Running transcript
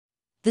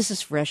This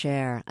is Fresh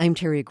Air. I'm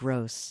Terry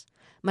Gross.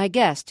 My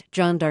guest,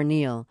 John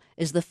Darnielle,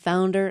 is the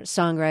founder,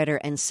 songwriter,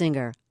 and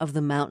singer of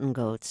the Mountain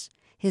Goats.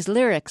 His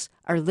lyrics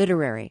are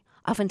literary,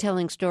 often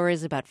telling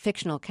stories about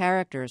fictional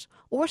characters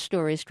or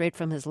stories straight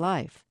from his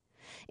life.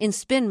 In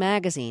Spin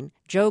magazine,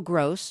 Joe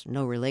Gross,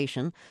 no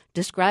relation,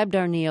 described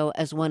Darnielle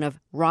as one of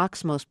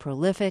rock's most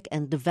prolific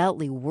and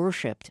devoutly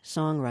worshipped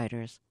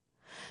songwriters.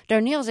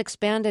 Darnielle's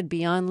expanded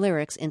beyond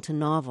lyrics into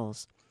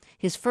novels.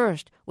 His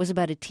first was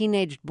about a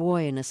teenage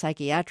boy in a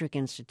psychiatric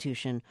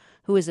institution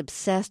who is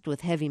obsessed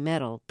with heavy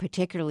metal,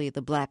 particularly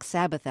the Black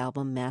Sabbath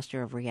album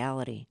Master of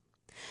Reality.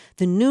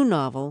 The new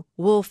novel,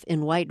 Wolf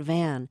in White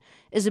Van,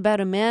 is about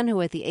a man who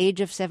at the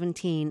age of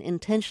 17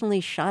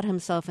 intentionally shot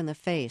himself in the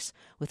face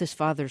with his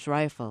father's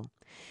rifle.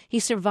 He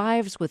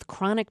survives with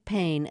chronic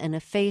pain and a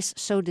face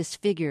so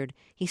disfigured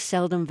he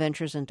seldom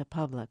ventures into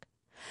public.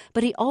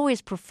 But he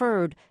always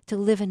preferred to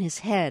live in his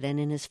head and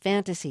in his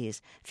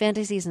fantasies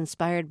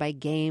inspired by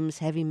games,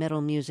 heavy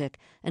metal music,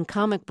 and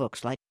comic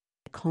books like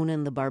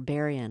Conan the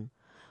Barbarian.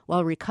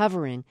 While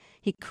recovering,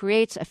 he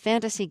creates a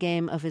fantasy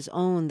game of his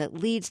own that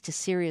leads to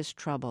serious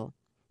trouble.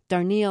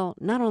 Darnielle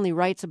not only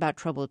writes about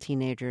troubled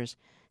teenagers,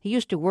 he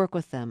used to work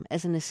with them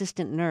as an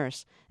assistant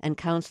nurse and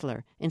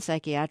counselor in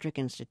psychiatric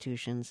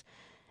institutions,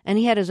 and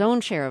he had his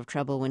own share of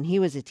trouble when he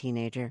was a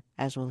teenager,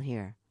 as we'll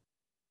hear.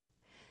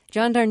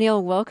 John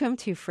Darnielle, welcome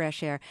to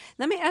Fresh Air.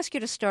 Let me ask you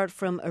to start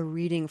from a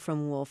reading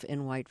from Wolf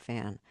in White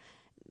Van.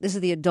 This is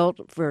the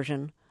adult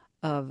version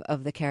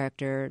of the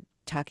character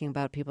talking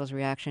about people's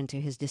reaction to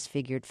his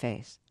disfigured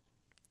face.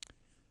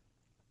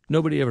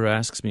 Nobody ever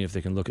asks me if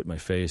they can look at my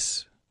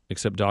face,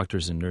 except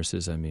doctors and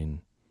nurses, I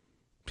mean.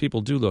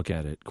 People do look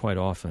at it quite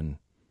often,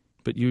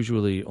 but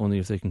usually only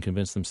if they can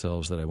convince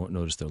themselves that I won't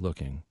notice they're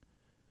looking.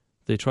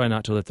 They try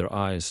not to let their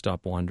eyes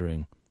stop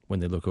wandering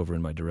when they look over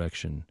in my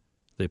direction.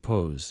 They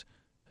pose,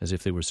 as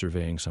if they were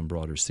surveying some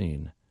broader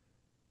scene.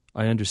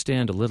 I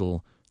understand a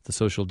little the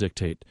social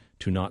dictate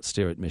to not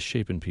stare at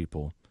misshapen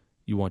people.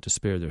 You want to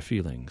spare their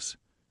feelings.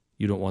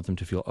 You don't want them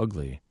to feel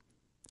ugly.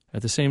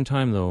 At the same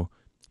time, though,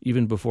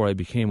 even before I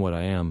became what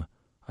I am,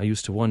 I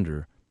used to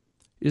wonder,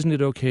 isn't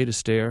it okay to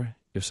stare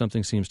if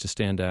something seems to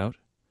stand out?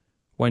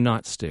 Why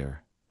not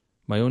stare?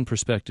 My own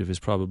perspective is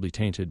probably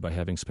tainted by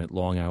having spent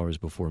long hours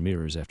before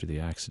mirrors after the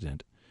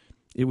accident.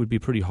 It would be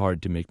pretty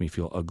hard to make me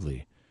feel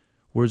ugly.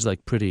 Words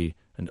like pretty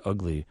and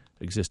ugly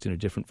exist in a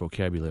different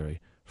vocabulary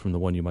from the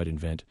one you might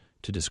invent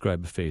to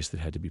describe a face that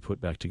had to be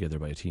put back together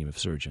by a team of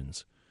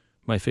surgeons.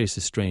 My face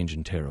is strange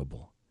and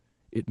terrible.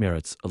 It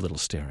merits a little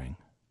staring.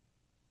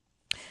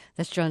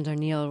 That's John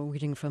Darnielle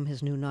reading from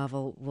his new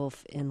novel,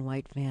 Wolf in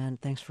White Van.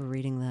 Thanks for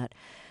reading that.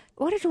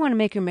 Why did you want to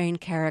make your main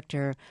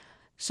character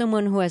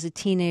someone who as a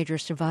teenager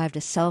survived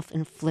a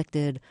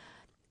self-inflicted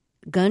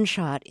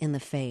gunshot in the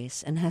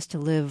face and has to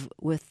live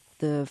with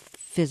the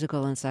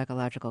physical and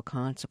psychological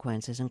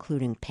consequences,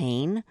 including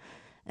pain,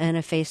 and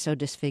a face so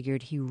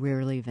disfigured he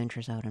rarely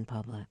ventures out in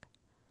public?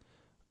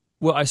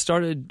 Well, I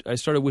started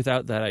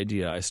without that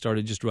idea. I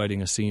started just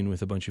writing a scene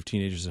with a bunch of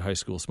teenagers at high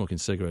school smoking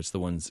cigarettes, the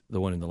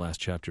one in the last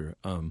chapter.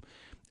 And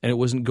it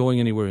wasn't going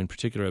anywhere in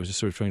particular. I was just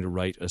sort of trying to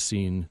write a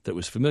scene that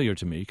was familiar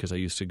to me because I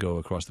used to go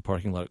across the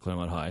parking lot at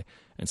Claremont High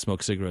and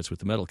smoke cigarettes with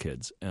the metal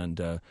kids. And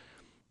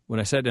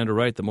when I sat down to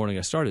write the morning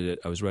I started it,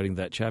 I was writing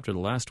that chapter, the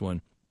last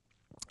one,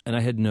 and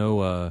I had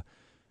no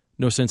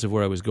sense of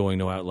where I was going,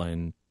 no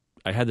outline.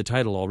 I had the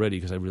title already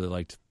because I really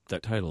liked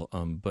that title,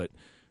 but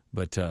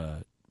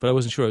I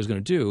wasn't sure what I was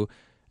going to do.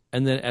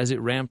 And then as it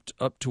ramped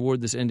up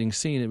toward this ending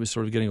scene, it was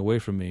sort of getting away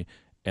from me.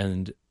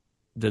 And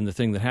then the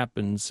thing that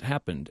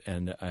happened.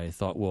 And I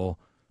thought, well,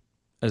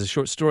 as a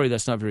short story,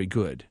 that's not very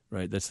good,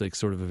 right? That's like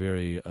sort of a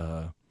very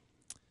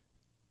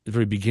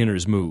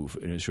beginner's move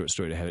in a short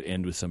story to have it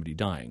end with somebody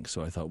dying.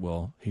 So I thought,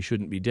 well, he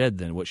shouldn't be dead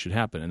then. What should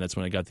happen? And that's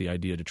when I got the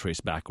idea to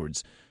trace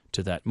backwards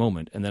to that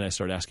moment. And then I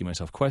started asking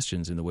myself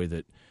questions in the way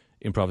that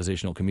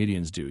improvisational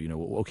comedians do. You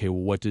know, okay,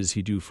 well, what does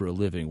he do for a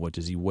living? What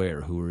does he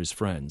wear? Who are his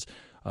friends?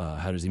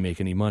 How does he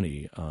make any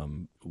money?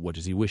 What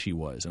does he wish he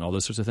was? And all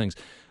those sorts of things.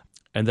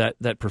 And that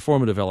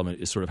performative element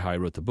is sort of how I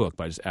wrote the book,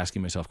 by just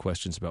asking myself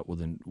questions about, well,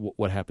 then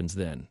what happens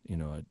then? You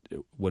know,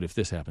 what if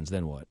this happens,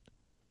 then what?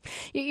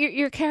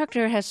 Your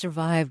character has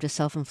survived a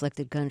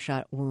self-inflicted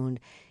gunshot wound.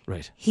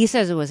 Right. He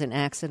says it was an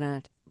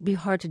accident. It'd be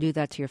hard to do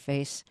that to your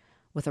face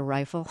with a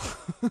rifle.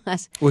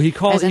 He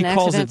calls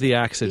it the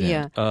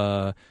accident.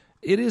 Yeah.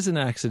 It is an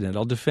accident.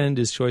 I'll defend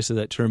his choice of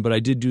that term, but I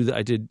did do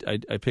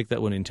that. I picked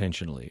that one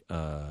intentionally.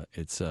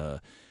 It's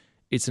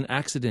an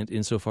accident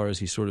insofar as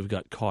he sort of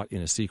got caught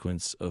in a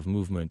sequence of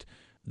movement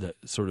that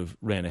sort of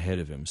ran ahead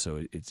of him.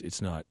 So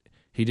it's not.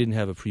 He didn't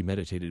have a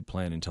premeditated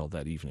plan until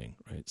that evening,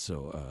 right?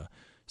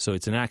 So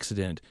it's an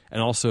accident,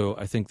 and also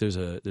I think there's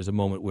a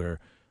moment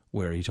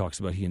where he talks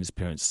about he and his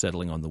parents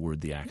settling on the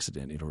word "the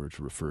accident" in order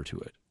to refer to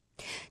it.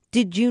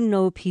 Did you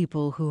know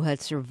people who had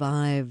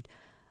survived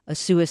a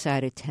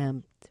suicide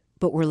attempt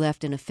but were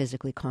left in a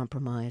physically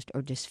compromised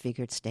or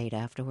disfigured state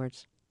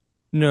afterwards?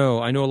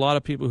 No, I know a lot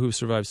of people who've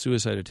survived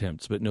suicide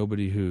attempts, but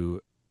nobody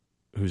who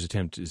whose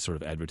attempt is sort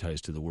of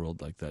advertised to the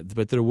world like that.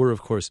 But there were,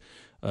 of course,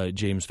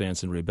 James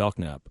Vance and Ray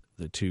Belknap,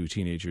 the two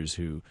teenagers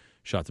who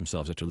shot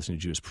themselves after listening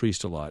to Judas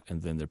Priest a lot,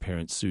 and then their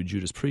parents sued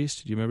Judas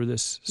Priest. Do you remember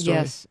this story?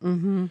 Yes.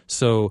 Mm-hmm.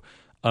 So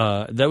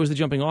that was the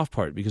jumping off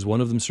part, because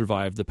one of them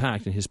survived the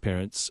pact, and his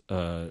parents,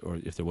 or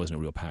if there wasn't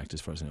a real pact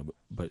as far as I know,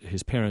 but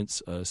his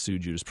parents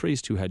sued Judas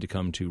Priest, who had to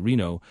come to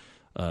Reno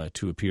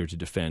to appear to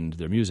defend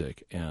their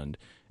music. And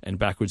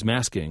backwards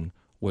masking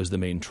was the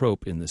main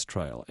trope in this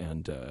trial.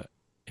 And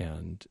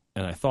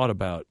I thought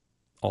about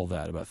all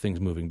that, about things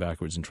moving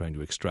backwards and trying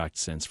to extract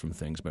sense from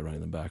things by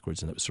running them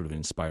backwards, and that was sort of an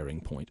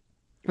inspiring point.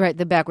 Right,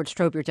 the backwards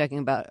trope you're talking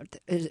about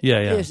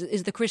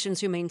is the Christians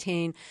who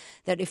maintain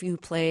that if you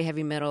play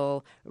heavy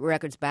metal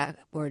records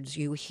backwards,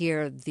 you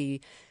hear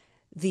the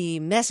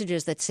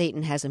messages that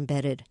Satan has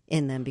embedded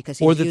in them, because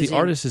he's the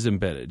artist is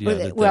embedded.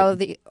 Yeah,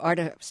 the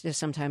artist is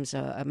sometimes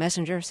a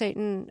messenger of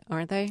Satan,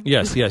 aren't they?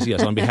 Yes,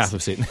 on behalf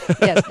of Satan.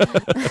 Yes.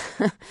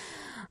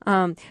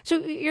 So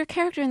your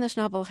character in this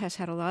novel has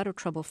had a lot of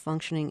trouble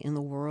functioning in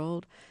the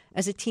world.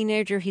 As a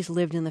teenager, he's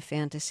lived in the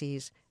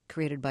fantasies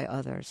created by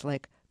others,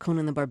 like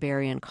Conan the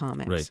Barbarian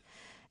comics. Right.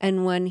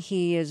 And when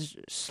he is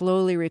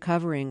slowly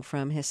recovering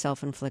from his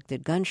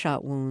self-inflicted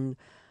gunshot wound,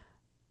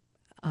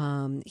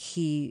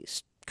 he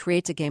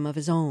creates a game of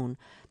his own.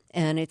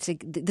 And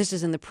this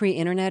is in the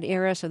pre-internet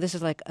era, so this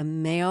is like a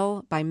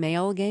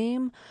mail-by-mail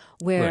game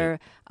where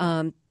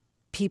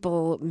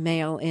people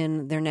mail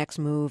in their next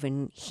move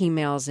and he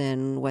mails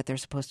in what they're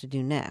supposed to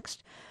do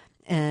next.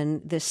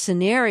 And the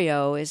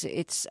scenario is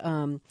it's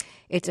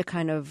a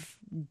kind of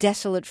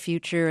desolate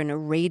future in a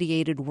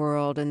radiated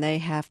world, and they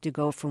have to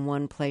go from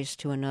one place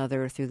to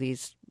another through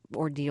these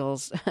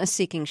ordeals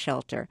seeking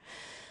shelter.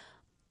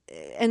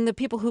 And the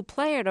people who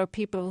play it are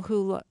people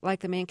who,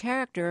 like the main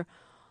character,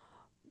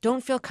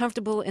 don't feel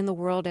comfortable in the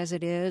world as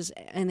it is,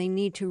 and they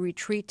need to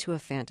retreat to a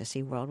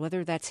fantasy world,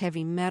 whether that's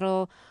heavy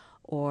metal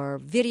or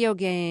video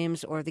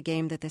games or the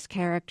game that this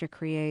character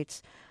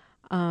creates.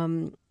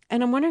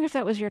 And I'm wondering if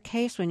that was your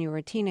case when you were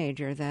a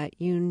teenager, that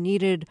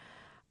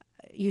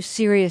you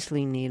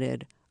seriously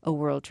needed a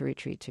world to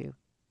retreat to.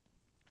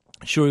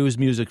 Sure, it was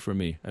music for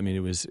me. I mean, it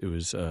was,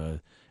 and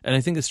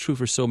I think it's true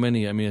for so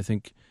many. I mean, I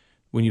think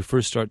when you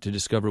first start to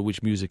discover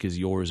which music is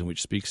yours and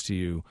which speaks to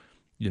you,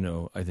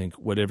 I think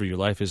whatever your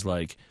life is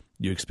like,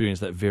 you experience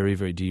that very,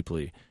 very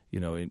deeply.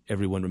 And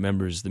everyone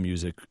remembers the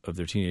music of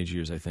their teenage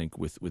years, I think,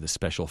 with a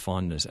special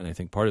fondness. And I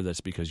think part of that's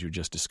because you're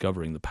just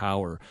discovering the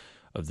power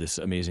of this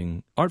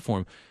amazing art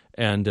form.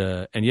 And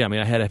yeah, I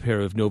mean, I had a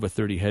pair of Nova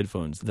 30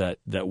 headphones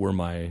that were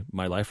my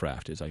life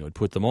raft. Is I would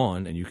put them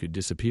on and you could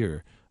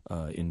disappear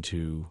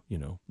into,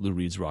 Lou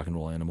Reed's Rock and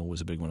Roll Animal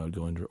was a big one I would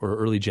go into, or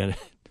early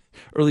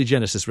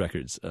Genesis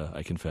records,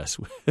 I confess,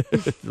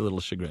 with a little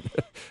chagrin.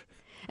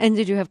 And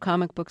did you have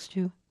comic books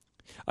too?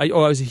 I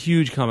was a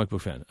huge comic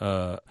book fan.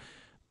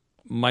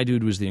 My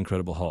dude was the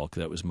Incredible Hulk.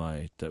 That was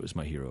my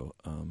hero.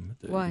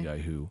 Why? The guy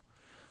who,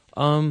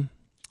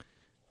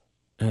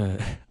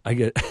 I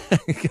get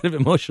kind of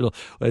emotional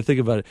when I think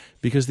about it,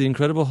 because the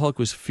Incredible Hulk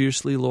was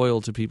fiercely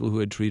loyal to people who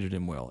had treated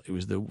him well. It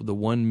was the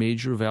one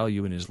major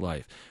value in his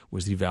life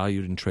was he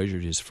valued and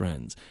treasured his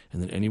friends,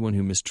 and that anyone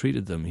who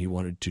mistreated them he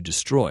wanted to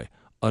destroy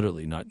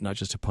utterly, not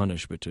just to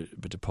punish but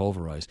to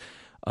pulverize.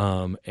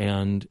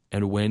 And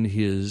when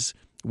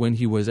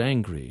he was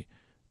angry,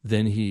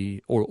 then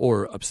he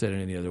or upset in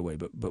any other way,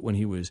 but when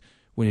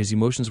his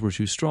emotions were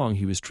too strong,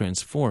 he was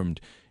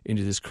transformed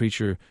into this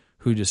creature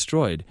who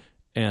destroyed.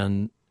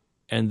 And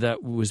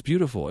that was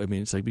beautiful. I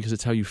mean, it's like, because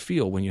it's how you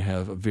feel when you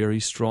have a very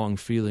strong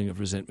feeling of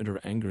resentment or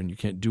anger and you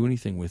can't do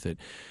anything with it.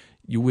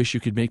 You wish you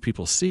could make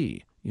people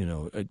see,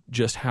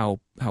 just how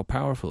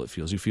powerful it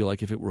feels. You feel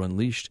like if it were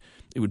unleashed,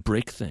 it would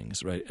break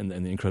things, right? And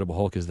the Incredible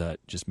Hulk is that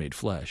just made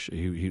flesh.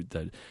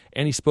 And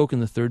he spoke in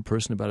the third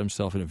person about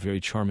himself in a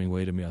very charming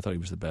way to me. I thought he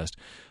was the best.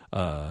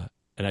 And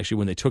actually,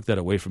 when they took that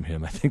away from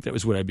him, I think that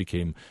was when I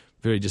became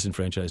very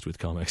disenfranchised with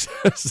comics.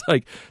 It's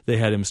like they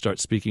had him start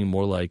speaking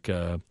more like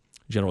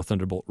General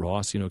Thunderbolt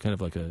Ross, kind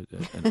of like an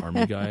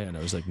army guy. And I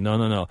was like,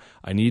 no.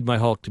 I need my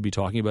Hulk to be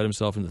talking about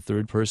himself in the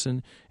third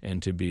person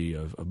and to be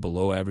of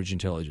below average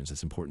intelligence.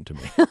 That's important to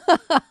me.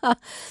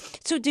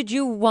 So did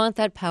you want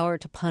that power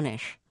to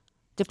punish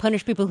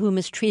people who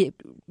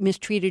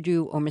mistreated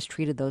you or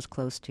mistreated those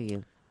close to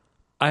you?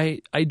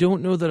 I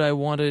don't know that I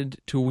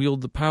wanted to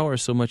wield the power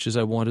so much as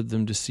I wanted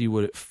them to see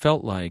what it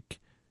felt like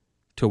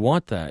to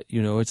want that.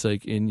 It's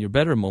like in your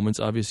better moments,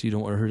 obviously you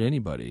don't want to hurt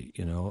anybody,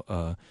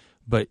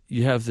 but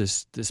you have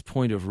this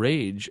point of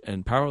rage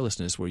and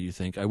powerlessness where you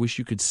think, I wish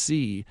you could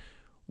see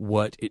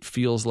what it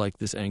feels like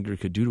this anger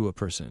could do to a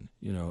person,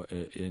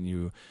 and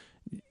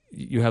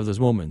you have those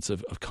moments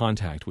of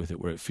contact with it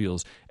where it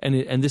feels,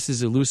 and this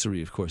is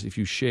illusory, of course. If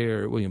you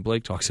share, William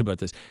Blake talks about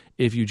this,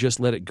 if you just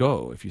let it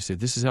go, if you say,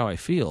 this is how I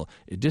feel,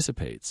 it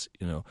dissipates,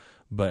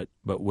 But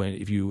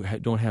if you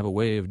don't have a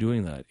way of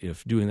doing that,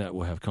 if doing that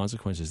will have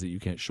consequences that you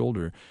can't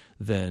shoulder,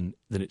 then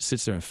it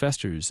sits there and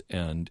festers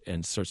and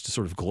starts to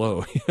sort of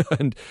glow,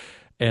 and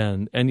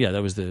yeah,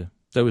 that was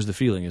the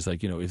feeling. Is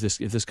like,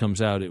 if this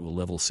comes out, it will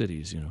level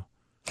cities.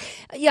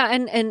 Yeah,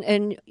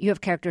 and you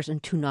have characters in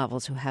 2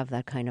 novels who have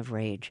that kind of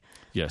rage.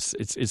 Yes,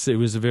 it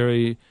was a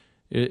very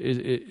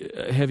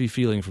a heavy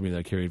feeling for me that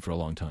I carried for a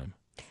long time.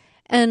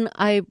 And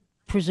I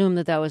presume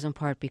that was in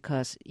part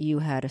because you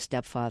had a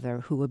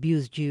stepfather who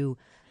abused you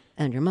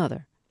and your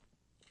mother.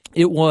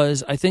 It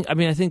was. I think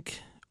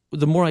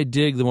the more I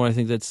dig, the more I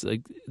think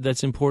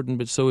that's important.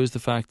 But so is the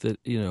fact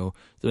that that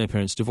my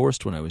parents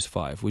divorced when I was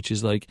 5, which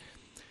is like,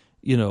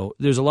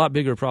 there's a lot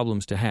bigger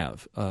problems to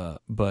have.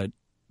 But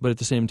at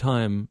the same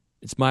time,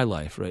 it's my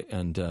life, right?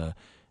 And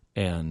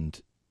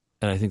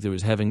I think there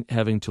was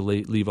having to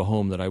leave a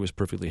home that I was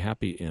perfectly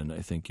happy in. I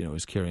think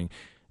was carrying.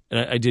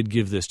 And I did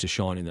give this to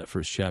Sean in that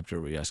first chapter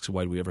where he asks,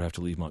 why do we ever have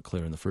to leave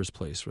Montclair in the first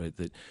place, right?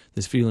 That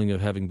this feeling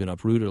of having been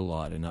uprooted a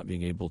lot and not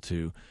being able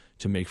to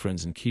make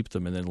friends and keep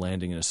them, and then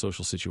landing in a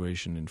social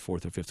situation in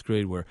 4th or 5th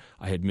grade where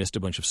I had missed a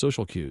bunch of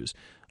social cues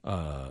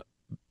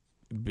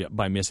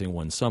by missing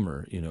one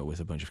summer,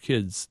 with a bunch of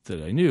kids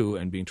that I knew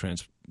and being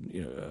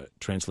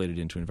translated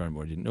into an environment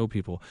where I didn't know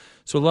people.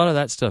 So a lot of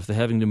that stuff, the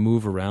having to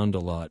move around a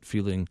lot,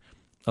 feeling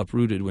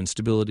uprooted when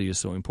stability is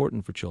so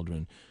important for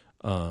children.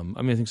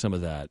 I think some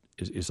of that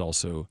is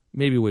also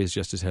maybe weighs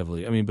just as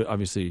heavily. But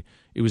obviously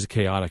it was a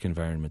chaotic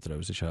environment that I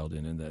was a child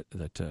in, and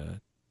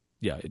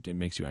it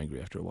makes you angry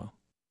after a while.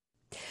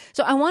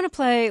 So I want to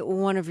play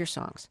one of your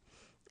songs.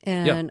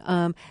 And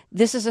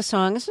this is a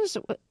song, this is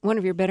one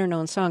of your better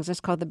known songs. It's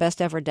called The Best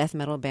Ever Death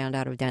Metal Band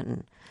Out of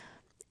Denton.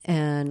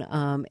 And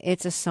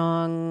it's a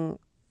song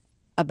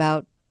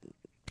about,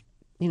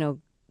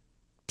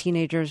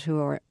 teenagers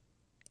who are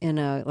in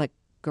a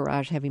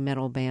garage heavy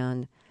metal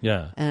band.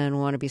 Yeah. And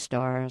want to be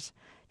stars.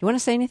 Do you want to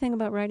say anything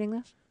about writing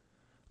this?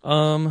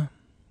 I'm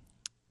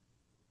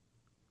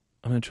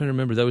trying to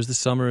remember. That was the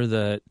summer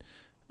that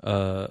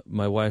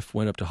my wife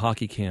went up to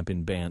hockey camp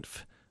in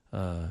Banff,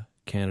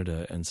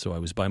 Canada, and so I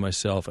was by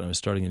myself and I was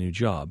starting a new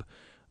job.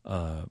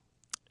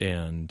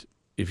 And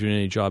if you're in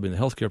any job in the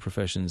healthcare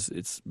professions,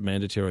 it's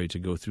mandatory to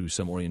go through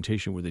some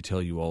orientation where they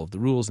tell you all of the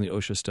rules and the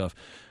OSHA stuff.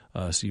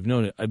 So you've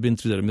known it. I've been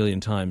through that a million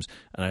times,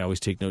 and I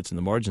always take notes in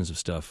the margins of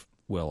stuff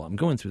while I'm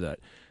going through that.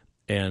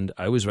 And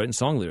I was writing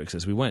song lyrics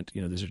as we went.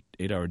 These are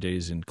 8-hour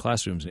days in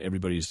classrooms, and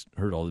everybody's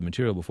heard all the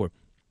material before.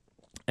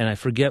 And I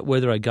forget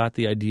whether I got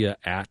the idea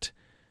at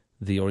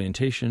the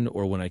orientation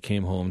or when I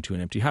came home to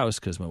an empty house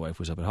because my wife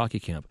was up at hockey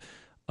camp.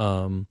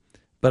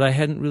 But I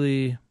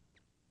hadn't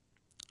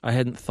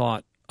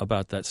thought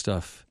about that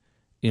stuff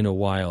in a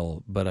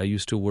while. But I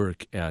used to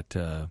work at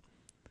a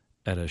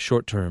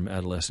short-term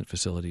adolescent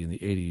facility in the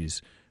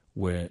 80s,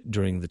 where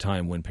during the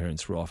time when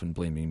parents were often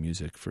blaming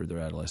music for their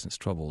adolescence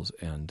troubles,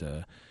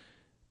 and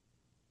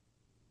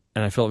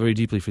I felt very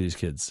deeply for these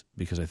kids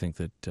because I think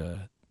that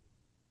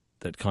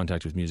that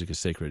contact with music is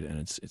sacred, and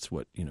it's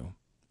what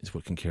it's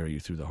what can carry you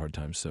through the hard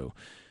times. So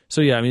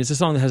yeah, it's a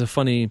song that has a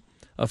funny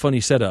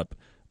setup,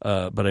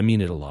 but I mean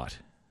it a lot.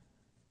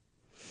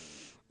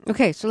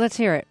 Okay, so let's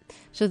hear it.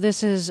 So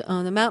this is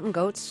the Mountain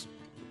Goats.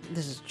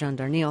 This is John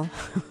Darnielle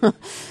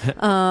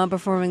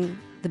performing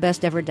The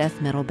Best Ever Death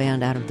Metal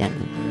Band Out of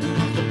Denton.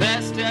 The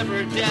best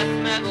ever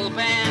death metal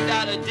band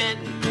out of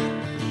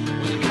Denton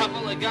was a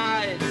couple of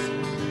guys.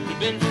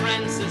 Been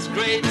friends since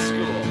grade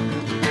school.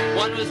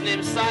 One was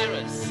named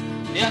Cyrus,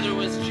 the other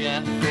was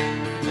Jeff,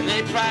 and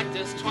they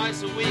practiced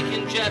twice a week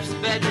in Jeff's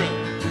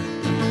bedroom.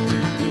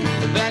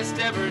 The best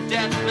ever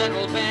death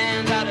metal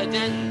band out of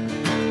Denton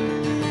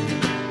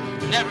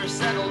never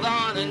settled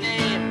on a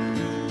name,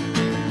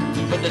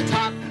 but the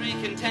top 3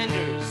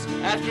 contenders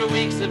after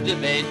weeks of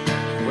debate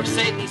were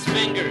Satan's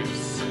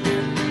Fingers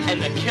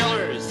and the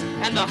Killers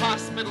and the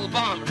Hospital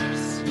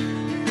Bombers.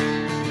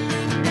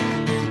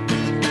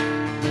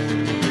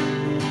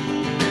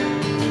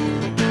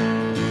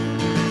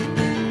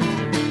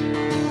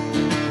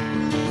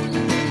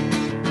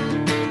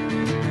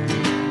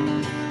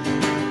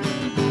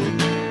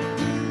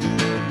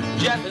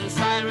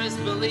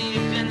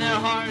 Believed in their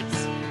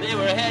hearts they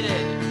were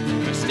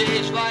headed for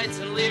stage lights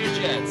and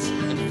Learjets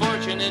and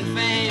fortune and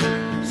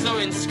fame. So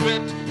in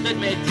script that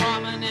made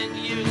prominent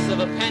use of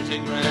a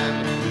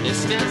pentagram, they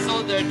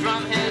stenciled their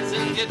drum heads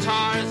and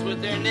guitars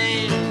with their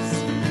names.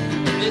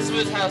 And this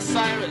was how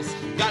Cyrus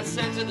got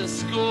sent to the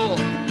school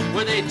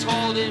where they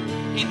told him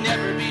he'd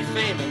never be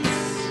famous.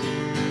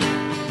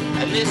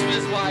 And this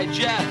was why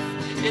Jeff,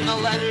 in the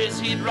letters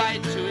he'd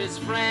write to his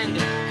friend,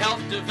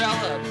 helped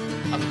develop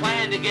a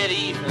plan to get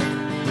even.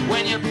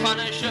 When you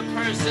punish a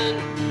person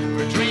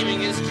for dreaming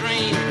his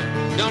dream,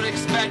 don't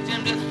expect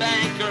him to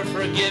thank or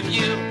forgive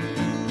you.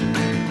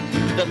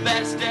 The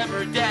best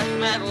ever death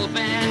metal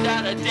band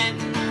out of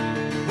Denton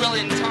will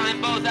in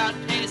time both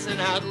outpace and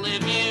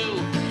outlive you.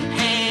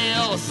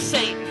 Hail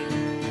Satan!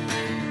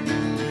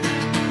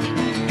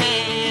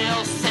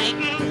 Hail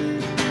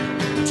Satan!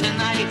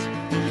 Tonight,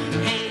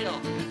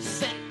 hail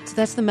Satan! So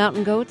that's the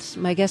Mountain Goats.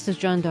 My guest is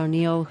John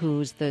Darnielle,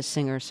 who's the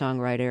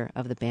singer-songwriter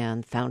of the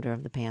band, founder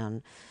of the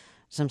band,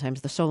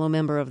 sometimes the solo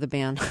member of the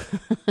band.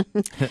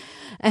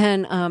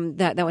 And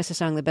that was the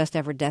song, The Best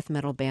Ever Death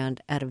Metal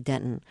Band Out of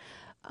Denton.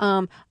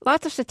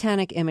 Lots of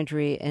satanic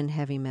imagery in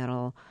heavy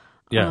metal.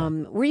 Yeah.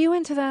 Were you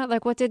into that?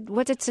 Like, what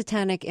did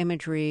satanic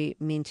imagery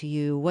mean to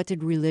you? What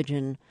did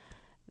religion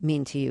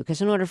mean to you?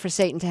 Because in order for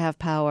Satan to have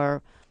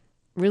power,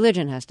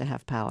 religion has to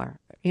have power.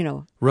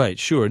 Right.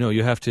 Sure. No,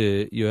 you have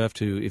to.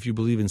 If you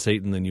believe in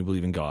Satan, then you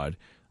believe in God.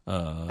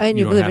 And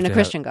you don't believe have in a to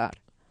Christian God.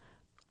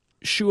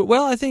 Sure.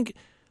 Well, I think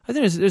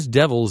there's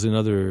devils in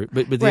other,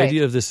 but the Right.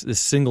 idea of this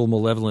single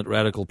malevolent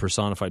radical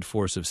personified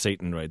force of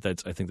Satan, right?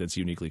 I think that's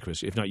uniquely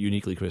Christian. If not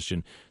uniquely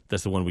Christian,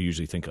 that's the one we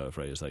usually think of,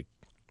 right? As like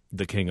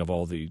the king of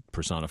all the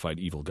personified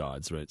evil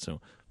gods, right?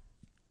 So,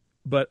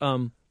 but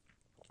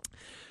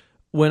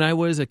when I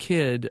was a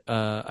kid,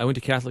 I went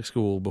to Catholic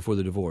school before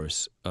the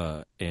divorce,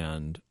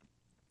 and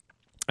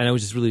I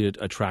was just really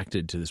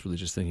attracted to this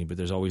religious thinking. But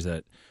there's always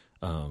that.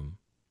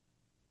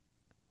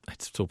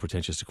 It's so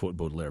pretentious to quote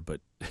Baudelaire, but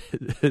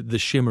the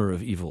shimmer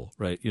of evil,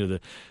 right? You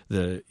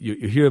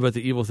hear about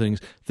the evil things.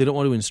 They don't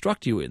want to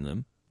instruct you in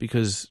them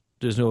because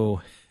there's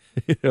no,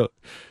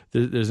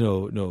 there's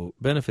no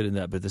benefit in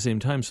that. But at the same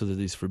time, so there are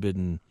these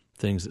forbidden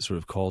things that sort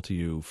of call to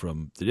you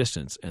from the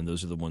distance, and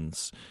those are the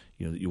ones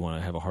that you want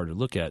to have a harder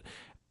look at.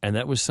 And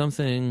that was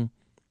something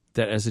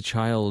that, as a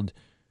child,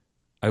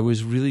 I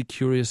was really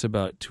curious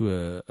about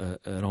to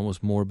an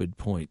almost morbid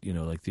point.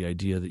 Like the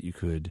idea that you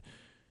could.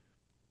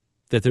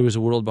 That there was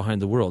a world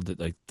behind the world,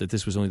 that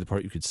this was only the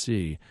part you could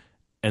see.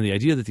 And the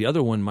idea that the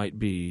other one might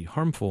be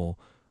harmful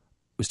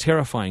was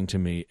terrifying to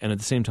me, and at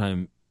the same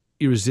time,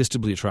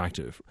 irresistibly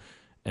attractive.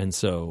 And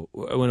so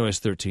when I was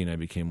 13, I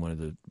became one of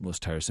the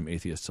most tiresome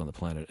atheists on the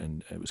planet,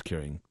 and I was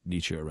carrying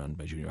Nietzsche around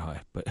my junior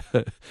high.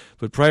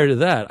 But prior to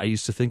that, I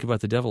used to think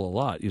about the devil a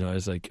lot. I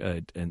was like,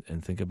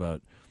 and think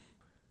about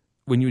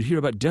when you would hear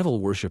about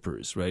devil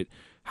worshippers, right?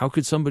 How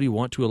could somebody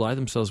want to ally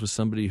themselves with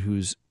somebody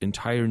whose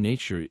entire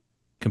nature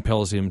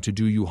compels him to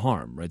do you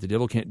harm, right? The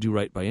devil can't do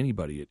right by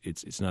anybody.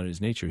 It's not in his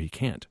nature. He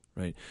can't,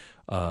 right?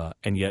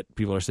 And yet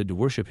people are said to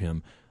worship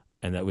him,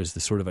 and that was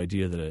the sort of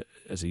idea that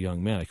as a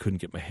young man I couldn't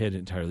get my head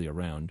entirely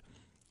around,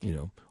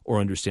 or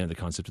understand the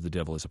concept of the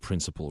devil as a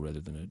principle rather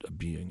than a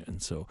being.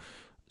 And so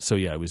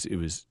yeah, it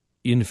was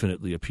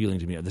infinitely appealing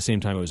to me. At the same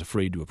time, I was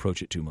afraid to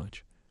approach it too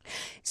much.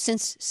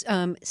 Since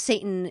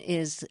Satan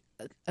is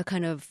a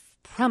kind of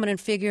prominent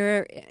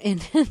figure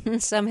in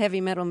some heavy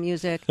metal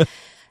music.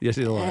 Yes,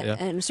 a lot, yeah.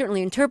 And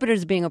certainly interpreted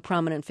as being a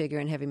prominent figure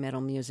in heavy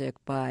metal music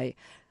by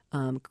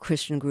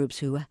Christian groups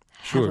who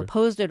have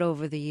opposed it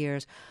over the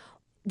years.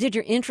 Did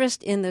your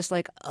interest in this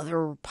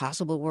other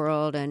possible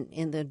world and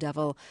in the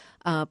devil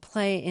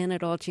play in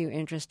at all to your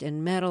interest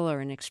in metal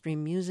or in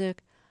extreme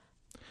music?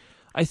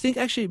 I think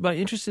actually my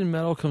interest in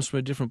metal comes from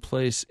a different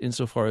place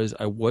insofar as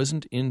I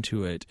wasn't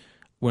into it.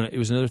 It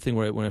was another thing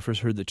where when I first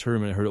heard the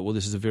term and I heard it, well,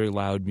 this is a very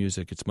loud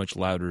music. It's much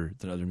louder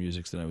than other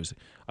musics. Than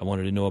I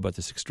wanted to know about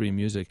this extreme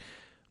music.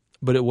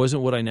 But it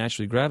wasn't what I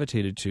naturally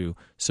gravitated to.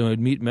 So I'd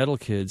meet metal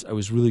kids. I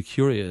was really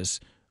curious,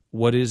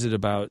 what is it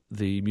about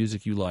the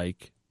music you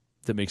like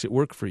that makes it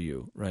work for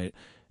you, right?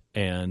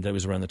 And that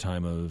was around the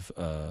time of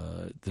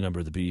The Number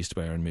of the Beast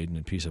by Iron Maiden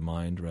and Peace of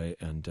Mind, right?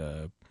 And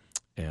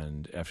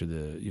after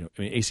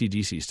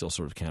AC/DC still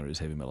sort of counted as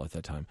heavy metal at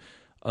that time.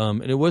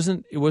 And it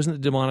wasn't the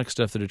demonic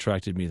stuff that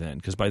attracted me then,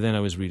 because by then I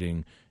was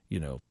reading,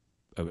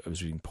 I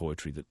was reading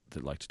poetry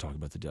that liked to talk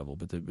about the devil.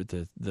 But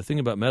the thing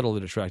about metal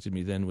that attracted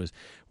me then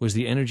was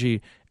the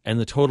energy and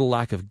the total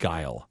lack of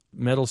guile.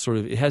 Metal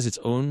it has its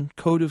own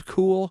code of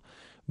cool,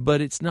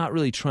 but it's not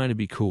really trying to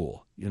be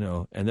cool,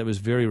 And that was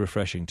very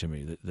refreshing to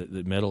me.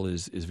 That metal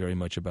is very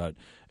much about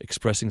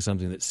expressing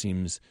something that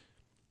seems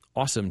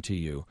awesome to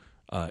you,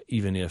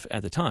 even if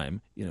at the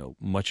time,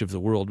 much of the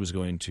world was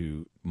going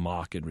to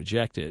mock and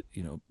reject it.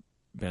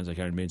 Bands like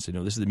Iron Maiden said,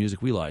 "No, this is the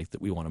music we like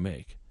that we want to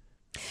make."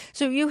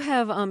 So you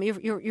have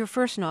your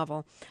first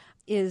novel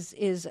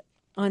is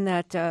on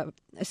that a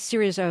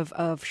series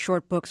of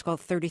short books called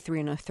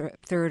 33 and a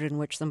Third, in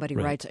which somebody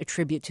writes a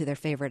tribute to their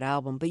favorite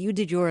album. But you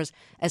did yours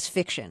as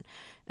fiction.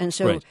 And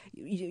so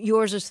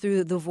yours is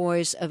through the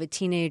voice of a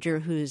teenager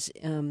who's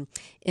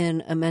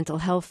in a mental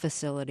health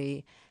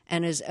facility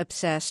and is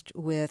obsessed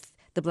with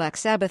the Black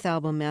Sabbath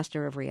album,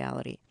 Master of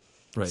Reality.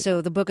 Right.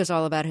 So the book is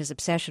all about his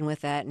obsession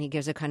with that, and he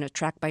gives a kind of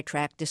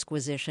track-by-track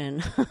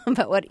disquisition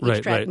about what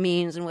each track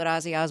means and what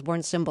Ozzy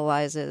Osbourne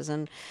symbolizes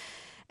and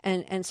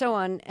so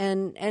on.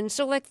 And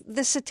so,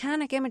 the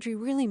satanic imagery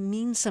really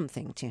means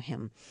something to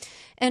him.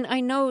 And I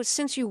know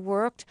since you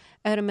worked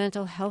at a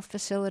mental health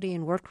facility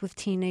and worked with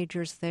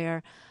teenagers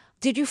there,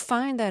 did you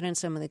find that in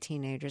some of the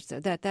teenagers,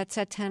 that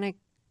satanic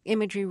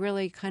imagery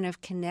really kind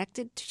of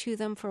connected to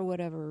them for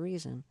whatever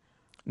reason?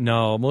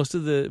 No, most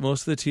of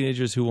the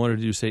teenagers who wanted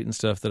to do Satan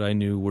stuff that I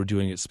knew were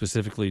doing it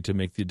specifically to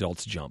make the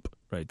adults jump.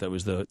 Right, that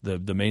was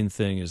the main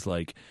thing. Is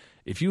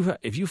if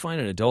you find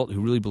an adult who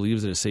really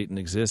believes that a Satan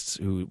exists,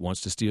 who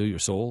wants to steal your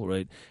soul,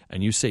 right,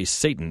 and you say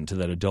Satan to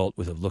that adult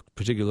with a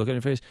particular look on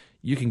your face,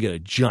 you can get a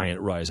giant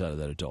rise out of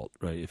that adult.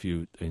 Right,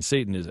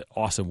 Satan is an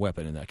awesome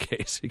weapon in that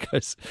case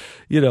because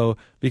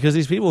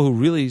these people who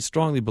really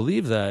strongly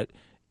believe that,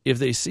 if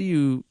they see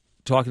you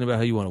talking about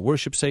how you want to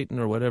worship Satan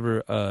or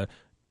whatever.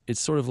 It's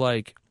sort of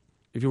like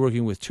if you're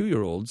working with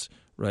 2-year-olds,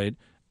 right,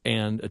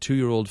 and a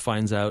 2-year-old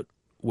finds out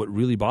what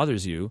really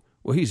bothers you,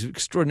 well, he's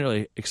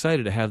extraordinarily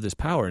excited to have this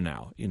power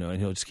now, and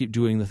he'll just keep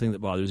doing the thing that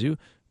bothers you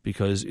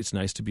because it's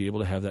nice to be able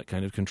to have that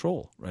kind of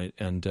control, right?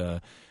 And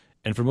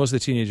for most of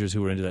the teenagers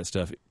who were into that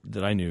stuff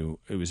that I knew,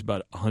 it was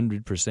about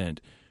 100%.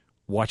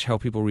 Watch how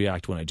people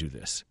react when I do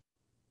this.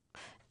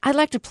 I'd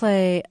like to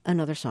play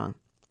another song.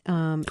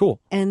 Cool.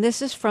 And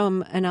this is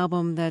from an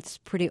album that's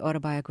pretty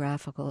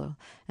autobiographical.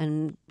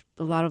 And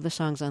a lot of the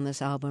songs on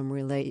this album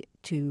relate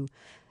to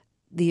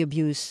the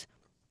abuse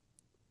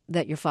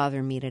that your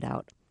father meted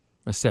out.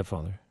 A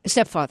stepfather. A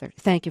stepfather.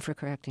 Thank you for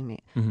correcting me.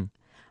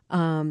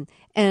 Mm-hmm.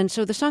 And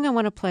so the song I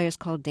want to play is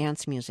called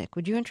Dance Music.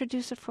 Would you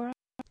introduce it for us?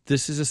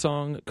 This is a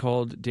song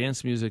called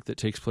Dance Music that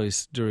takes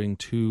place during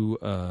two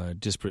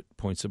disparate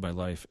points of my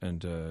life.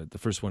 And the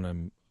first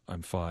one,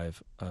 I'm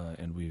 5,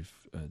 and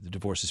the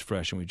divorce is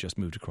fresh, and we just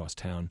moved across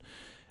town.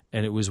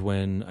 And it was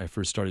when I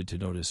first started to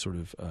notice sort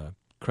of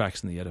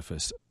cracks in the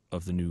edifice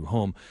of the new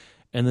home.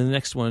 And then the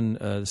next one,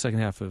 the second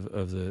half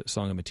of the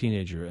song, I'm a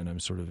teenager, and I'm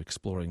sort of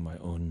exploring my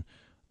own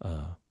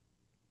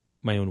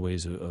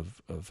ways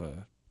of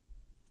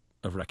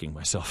wrecking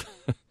myself.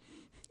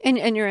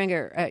 And your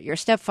anger at your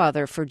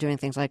stepfather for doing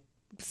things like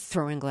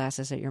throwing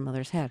glasses at your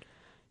mother's head.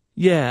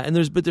 Yeah, and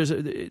there's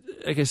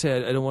like I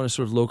said, I don't want to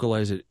sort of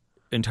localize it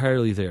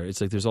entirely there. It's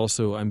like there's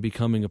also, I'm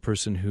becoming a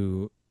person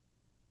who,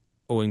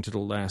 owing to the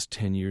last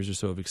 10 years or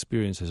so of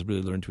experience, has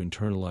really learned to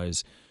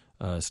internalize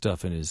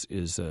stuff and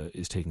is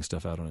taking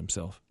stuff out on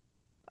himself.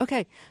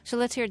 Okay, so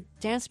let's hear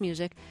Dance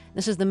Music.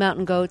 This is the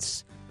Mountain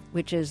Goats,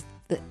 which is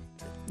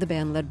the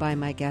band led by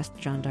my guest,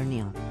 John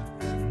Darnielle.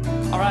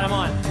 All right, I'm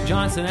on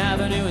Johnson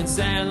Avenue in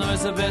San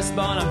Luis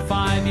Obispo, and I'm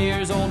 5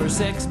 years old or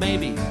 6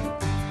 maybe,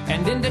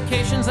 and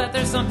indications that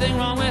there's something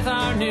wrong with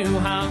our new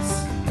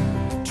house.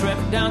 Trip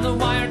down the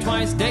wire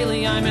twice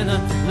daily. I'm in the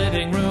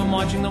living room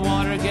watching the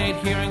Watergate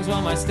hearings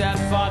while my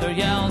stepfather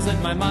yells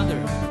at my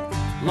mother,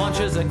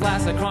 launches a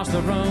glass across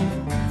the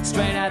room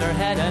straight at her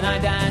head, and I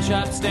dash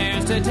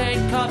upstairs to take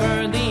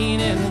cover, lean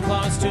in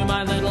close to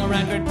my little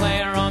record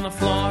player on the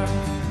floor.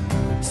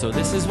 So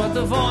this is what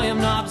the volume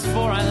knob's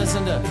for. I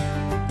listen to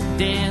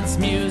dance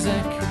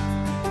music,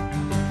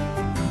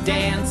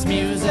 dance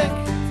music.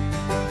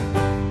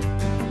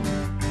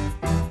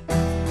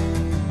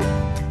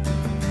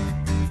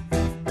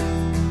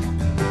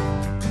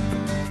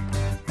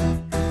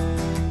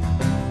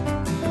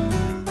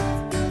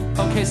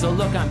 Okay, so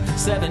look, I'm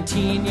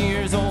 17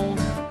 years old,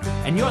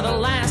 and you're the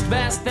last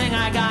best thing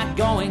I got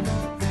going.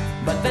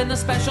 But then the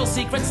special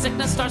secret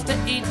sickness starts to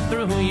eat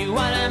through you.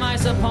 What am I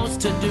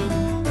supposed to do?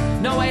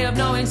 No way of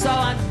knowing, so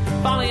I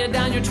follow you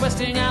down your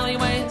twisting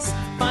alleyways,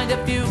 find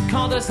a few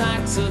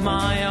cul-de-sacs of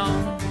my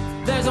own.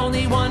 There's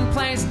only one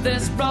place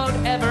this road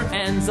ever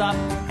ends up,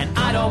 and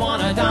I don't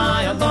want to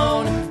die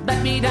alone.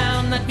 Let me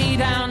down, let me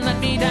down,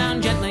 let me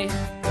down gently.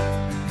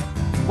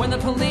 When the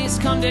police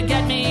come to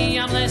get me,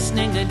 I'm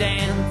listening to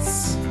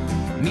dance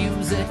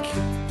music,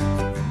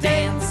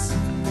 dance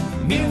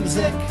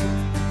music.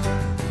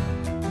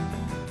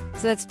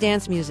 So that's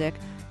Dance Music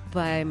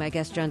by my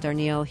guest John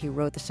Darnielle. He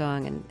wrote the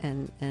song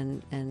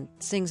and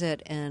sings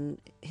it, and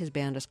his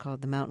band is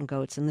called the Mountain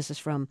Goats. And this is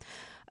from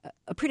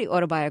a pretty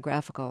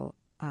autobiographical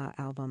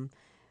album.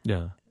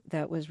 Yeah.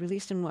 That was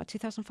released in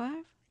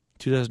 2005?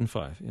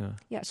 2005, yeah.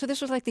 Yeah, so this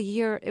was like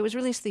it was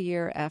released the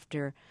year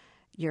after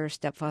your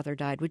stepfather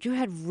died. Would you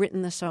have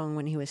written the song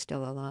when he was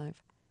still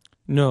alive?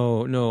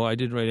 No, I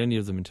didn't write any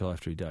of them until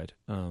after he died.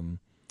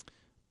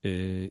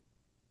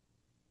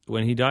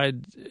 When he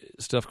died,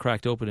 stuff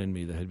cracked open in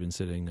me that had been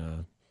sitting,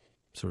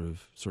 sort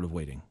of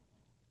waiting.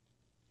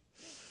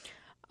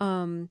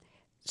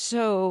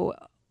 So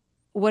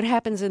what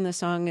happens in the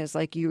song is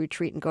like you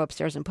retreat and go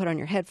upstairs and put on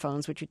your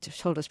headphones, which you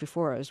told us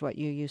before is what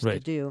you used to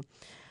do.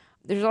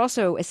 There's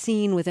also a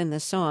scene within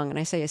this song, and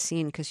I say a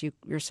scene because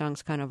your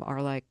songs kind of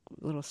are like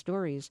little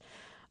stories.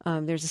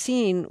 There's a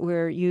scene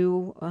where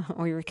you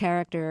or your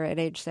character at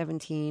age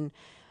 17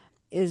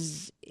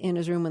 is in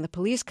his room when the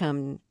police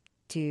come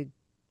to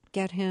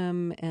get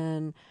him,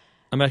 and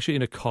I'm actually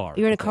in a car.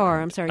 You're in a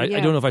car. I'm sorry.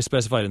 I don't know if I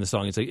specified in the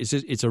song.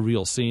 It's a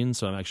real scene,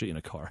 so I'm actually in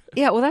a car.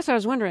 Yeah, well, that's what I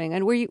was wondering.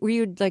 And were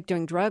you like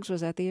doing drugs?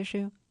 Was that the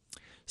issue?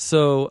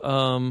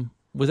 So,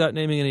 without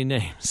naming any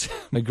names,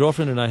 my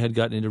girlfriend and I had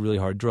gotten into really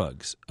hard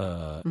drugs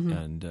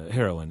and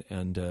heroin,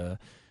 and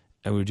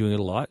we were doing it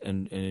a lot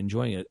and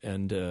enjoying it.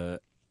 And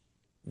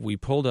we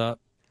pulled up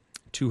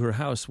to her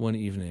house one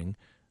evening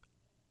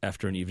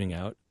after an evening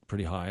out,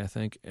 pretty high, I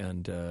think,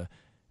 and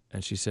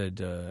she said,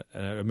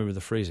 and I remember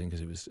the phrasing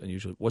because it was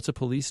unusual, "What's a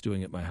police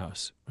doing at my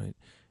house?" Right?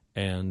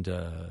 And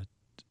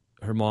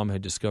her mom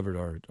had discovered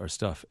our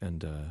stuff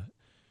and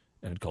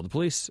had called the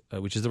police,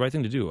 which is the right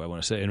thing to do, I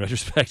want to say, in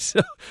retrospect.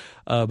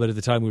 But at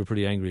the time, we were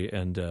pretty angry,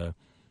 and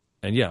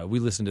yeah, we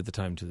listened at the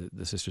time to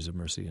the Sisters of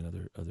Mercy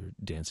and other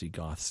dancey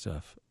goth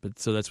stuff. But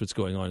so that's what's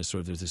going on. Is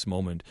sort of there's this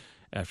moment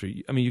after.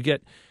 You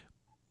get.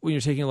 When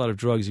you're taking a lot of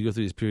drugs, you go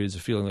through these periods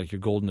of feeling like you're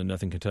golden and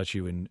nothing can touch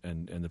you, and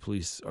the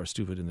police are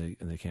stupid and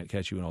they can't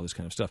catch you and all this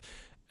kind of stuff.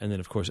 And then,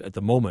 of course, at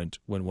the moment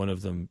when one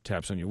of them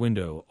taps on your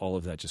window, all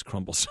of that just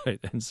crumbles, right?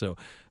 And so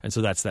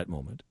that's that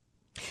moment.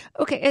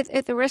 Okay,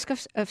 at the risk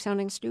of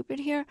sounding stupid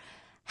here,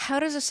 how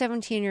does a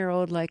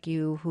 17-year-old like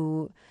you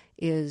who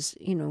is,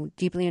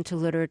 deeply into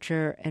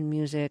literature and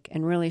music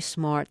and really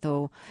smart,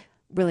 though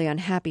really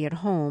unhappy at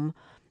home,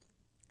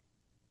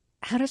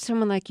 how does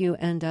someone like you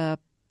end up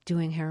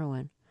doing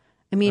heroin?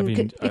 I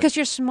mean, because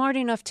you're smart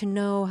enough to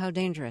know how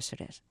dangerous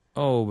it is.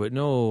 Oh, but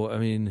no, I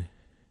mean,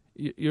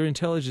 your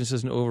intelligence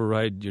doesn't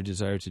override your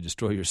desire to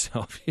destroy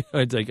yourself.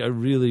 It's like I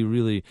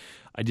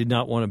did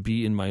not want to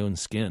be in my own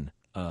skin.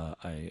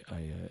 I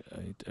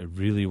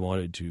really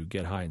wanted to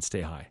get high and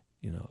stay high.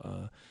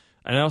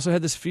 And I also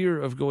had this fear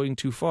of going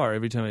too far.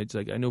 Every time it's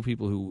like I know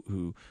people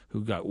who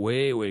got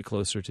way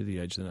closer to the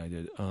edge than I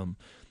did.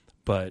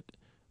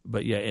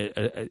 But yeah,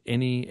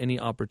 any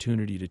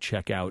opportunity to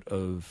check out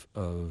of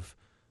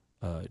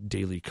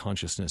daily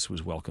consciousness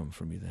was welcome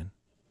for me then.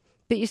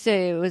 But you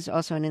say it was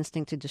also an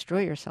instinct to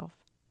destroy yourself.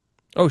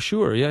 Oh,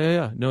 sure.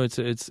 Yeah. No, it's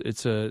kind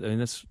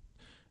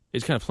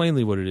of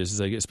plainly what it is. It's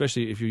like,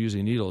 especially if you're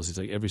using needles, it's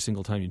like every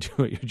single time you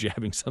do it, you're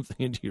jabbing something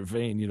into your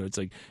vein. It's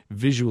like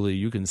visually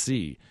you can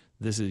see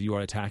you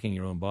are attacking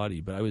your own body.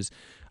 But I was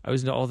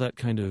into all that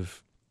kind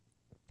of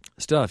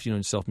stuff,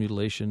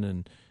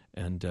 self-mutilation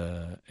and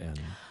I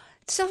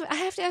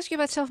have to ask you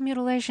about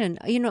self-mutilation.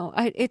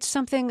 It's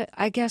something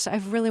I guess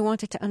I've really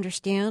wanted to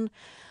understand,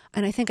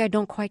 and I think I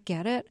don't quite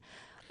get it.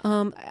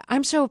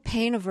 I'm so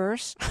pain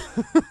averse.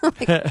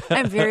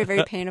 I'm very,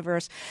 very pain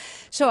averse.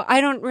 So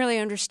I don't really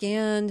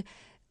understand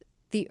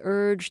the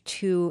urge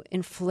to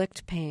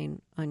inflict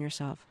pain on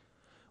yourself.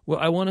 Well,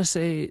 I want to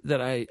say that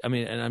I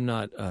mean, and I'm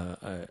not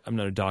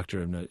a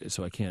doctor,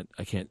 so I can't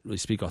really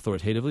speak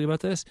authoritatively about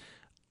this.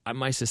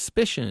 My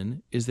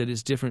suspicion is that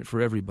it's different for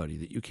everybody,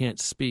 that you can't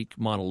speak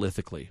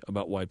monolithically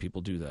about why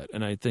people do that.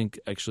 And I think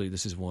actually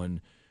this is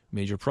one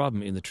major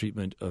problem in the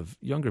treatment of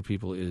younger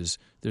people is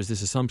there's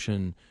this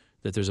assumption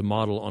that there's a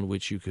model on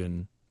which you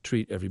can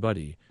treat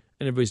everybody,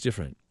 and everybody's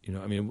different.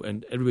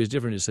 And everybody's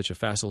different is such a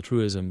facile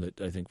truism that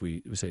I think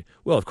we say,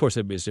 well, of course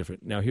everybody's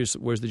different. Now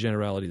where's the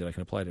generality that I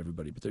can apply to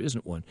everybody? But there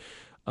isn't one.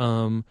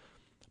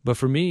 But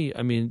for me,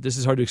 I mean, this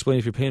is hard to explain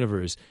if you're pain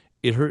averse.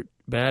 It hurt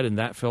bad, and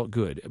that felt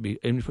good. I mean,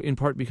 in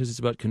part because it's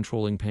about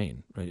controlling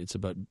pain, right? It's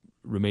about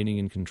remaining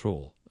in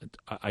control.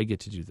 I get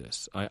to do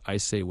this. I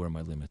say where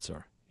my limits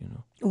are.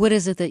 What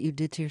is it that you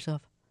did to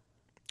yourself?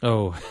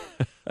 Oh,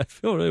 I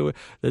feel really.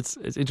 It's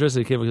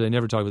interesting, because I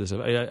never talk about this.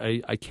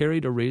 I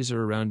carried a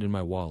razor around in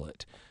my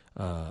wallet,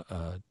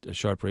 a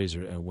sharp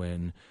razor, and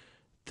when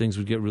things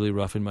would get really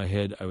rough in my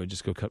head, I would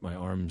just go cut my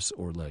arms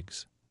or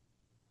legs.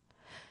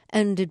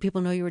 And did people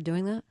know you were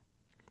doing that?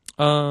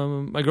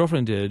 My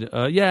girlfriend did.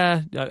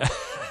 Yeah.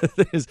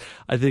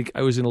 I think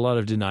I was in a lot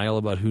of denial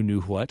about who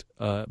knew what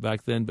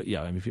back then. But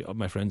yeah, I mean,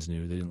 my friends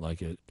knew. They didn't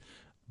like it.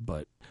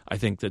 But I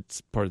think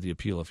that's part of the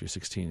appeal if you're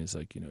 16 is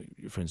like,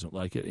 your friends don't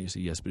like it. And you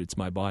say, yes, but it's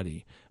my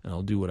body and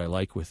I'll do what I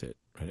like with it.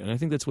 Right? And I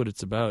think that's what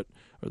it's about,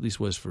 or at least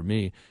was for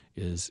me,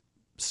 is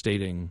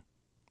stating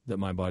that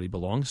my body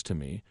belongs to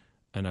me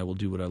and I will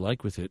do what I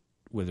like with it,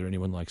 whether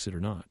anyone likes it or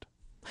not.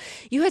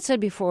 You had said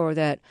before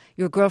that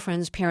your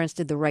girlfriend's parents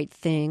did the right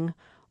thing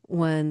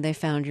when they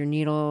found your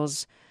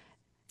needles,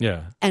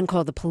 and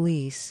called the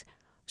police.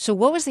 So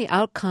what was the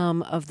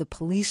outcome of the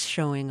police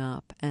showing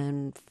up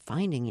and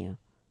finding you?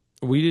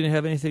 We didn't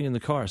have anything in the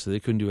car, so they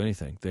couldn't do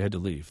anything. They had to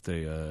leave.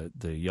 They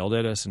yelled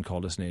at us and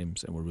called us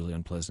names and were really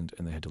unpleasant,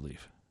 and they had to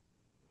leave.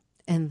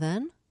 And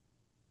then?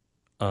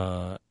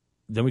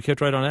 Then we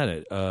kept right on at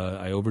it.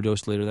 I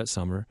overdosed later that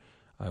summer.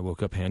 I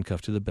woke up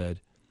handcuffed to the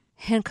bed.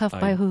 Handcuffed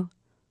by who?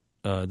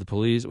 The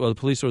police. Well, the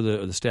police or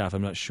the staff.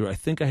 I'm not sure. I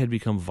think I had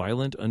become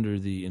violent under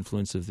the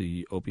influence of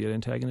the opiate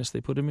antagonist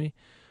they put in me,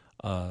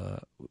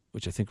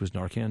 which I think was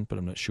Narcan, but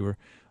I'm not sure.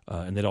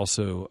 And they'd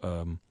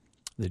also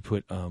they'd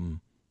put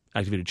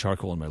activated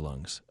charcoal in my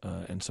lungs,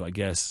 and so I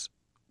guess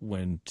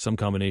when some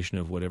combination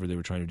of whatever they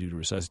were trying to do to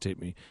resuscitate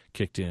me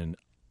kicked in,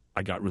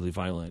 I got really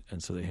violent,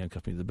 and so they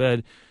handcuffed me to the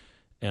bed,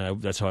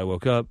 and that's how I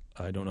woke up.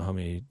 I don't know how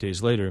many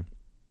days later,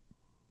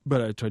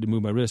 but I tried to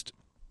move my wrist.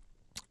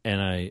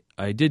 And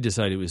I did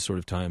decide it was sort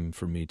of time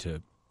for me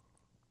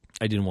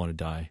I didn't want to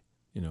die.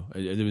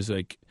 It was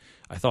like,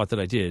 I thought that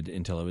I did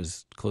until I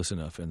was close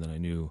enough. And then I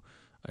knew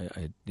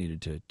I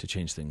needed to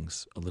change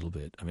things a little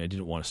bit. I mean, I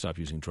didn't want to stop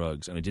using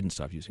drugs, and I didn't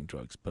stop using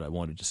drugs, but I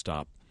wanted to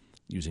stop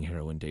using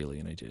heroin daily,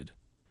 and I did.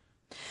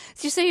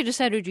 So you say you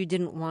decided you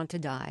didn't want to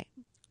die.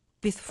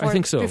 Before, I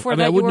think so. Before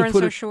that, you weren't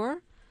so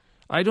sure?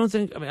 I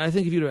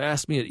think if you'd have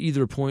asked me at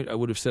either point, I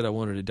would have said I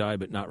wanted to die,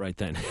 but not right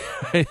then.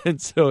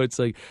 And so it's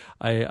like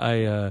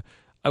I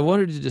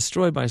wanted to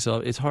destroy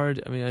myself. It's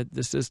hard. I mean,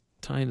 this is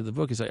tying to the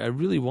book. It's like I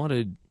really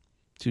wanted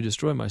to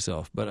destroy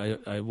myself, but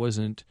I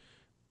wasn't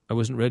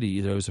ready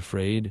either. I was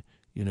afraid,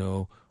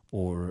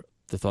 or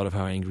the thought of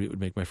how angry it would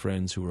make my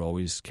friends who were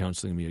always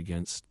counseling me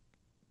against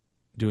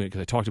doing it,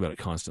 because I talked about it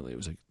constantly. It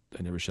was like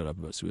I never shut up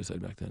about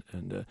suicide back then,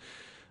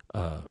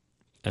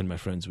 and my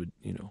friends would,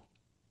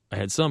 I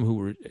had some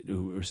who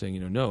were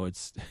saying, no,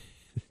 it's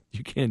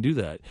you can't do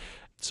that.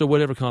 So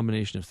whatever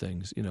combination of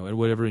things, and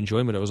whatever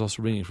enjoyment I was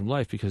also bringing from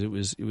life, because it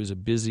was a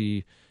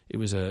busy, it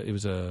was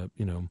a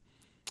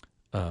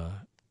I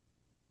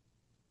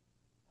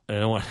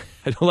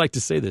don't like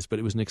to say this, but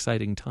it was an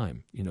exciting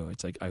time.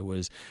 It's like I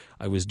was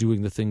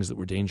doing the things that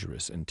were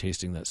dangerous and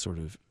tasting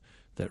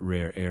that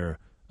rare air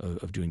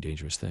of doing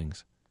dangerous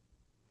things.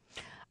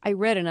 I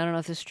read, and I don't know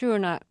if this is true or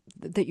not,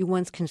 that you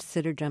once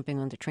considered jumping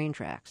onto train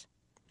tracks.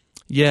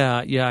 Yeah,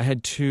 I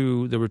had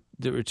two. There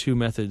were two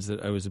methods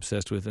that I was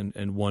obsessed with,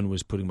 and one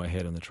was putting my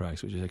head on the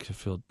tracks, which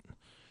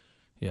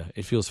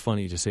it feels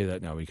funny to say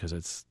that now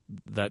because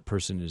that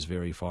person is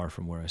very far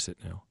from where I sit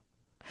now.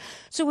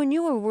 So when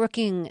you were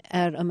working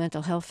at a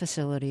mental health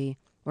facility,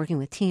 working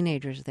with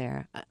teenagers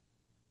there,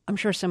 I'm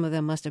sure some of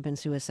them must have been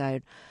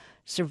suicide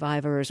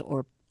survivors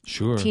or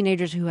Sure.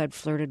 teenagers who had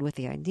flirted with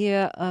the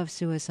idea of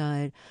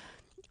suicide.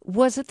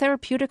 Was it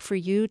therapeutic for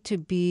you to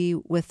be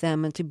with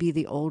them and to be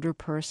the older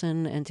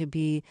person and to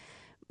be,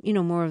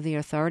 more of the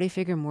authority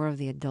figure, more of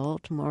the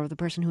adult, more of the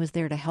person who was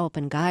there to help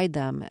and guide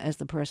them as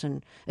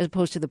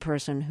opposed to the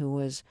person who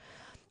was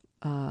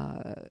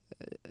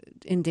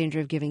in danger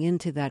of giving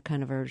into that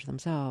kind of urge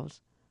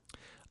themselves?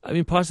 I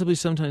mean, possibly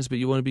sometimes, but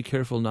you want to be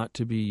careful not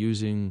to be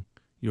using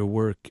your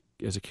work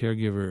as a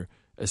caregiver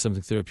as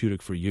something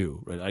therapeutic for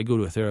you, right? I go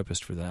to a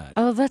therapist for that.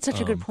 Oh, that's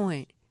such a good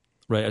point.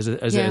 Right. As a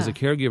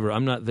caregiver,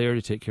 I'm not there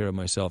to take care of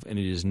myself, and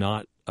it is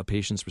not a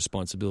patient's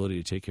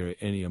responsibility to take care of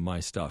any of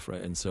my stuff,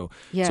 right? And so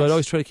I'd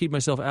always try to keep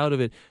myself out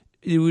of it.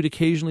 You would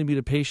occasionally meet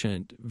a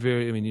patient,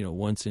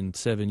 once in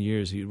 7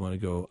 years, you'd want to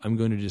go, I'm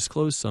going to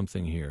disclose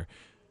something here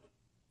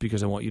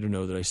because I want you to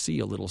know that I see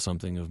a little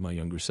something of my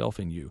younger self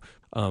in you.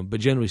 But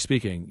generally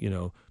speaking,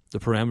 the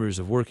parameters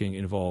of working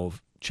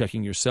involve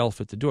checking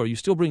yourself at the door. You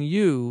still bring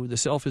you. The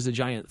self is a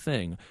giant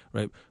thing,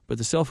 right? But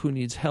the self who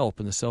needs help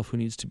and the self who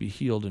needs to be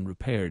healed and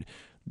repaired,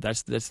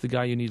 that's the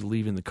guy you need to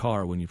leave in the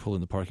car when you pull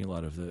in the parking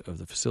lot of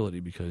the facility,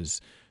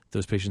 because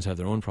those patients have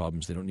their own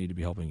problems. They don't need to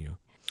be helping you.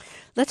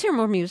 Let's hear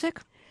more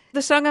music.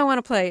 The song I want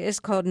to play is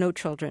called No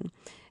Children.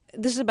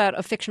 This is about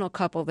a fictional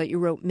couple that you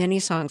wrote many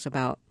songs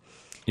about.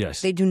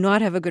 Yes. They do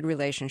not have a good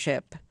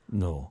relationship.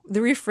 No.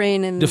 The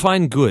refrain in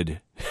Define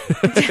good.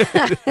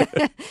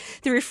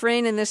 The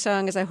refrain in this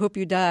song is, I hope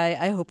you die,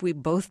 I hope we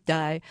both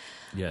die.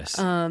 Yes.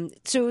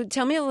 So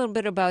tell me a little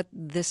bit about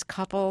this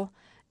couple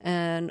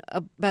and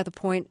about the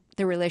point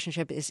their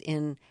relationship is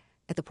in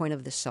at the point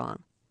of this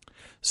song.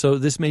 So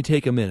this may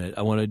take a minute.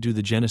 I want to do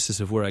the genesis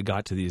of where I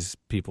got to these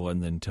people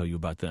and then tell you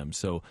about them.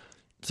 So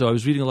I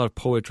was reading a lot of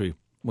poetry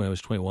when I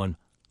was 21.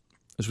 I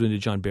was reading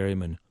to John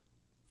Berryman,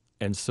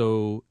 and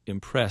so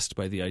impressed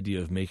by the idea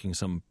of making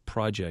some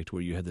project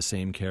where you had the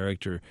same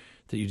character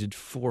that you did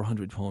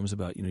 400 poems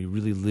about. You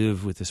really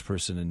live with this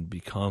person and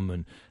become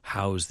and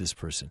house this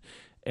person.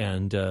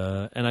 And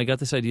I got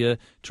this idea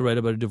to write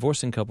about a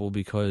divorcing couple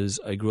because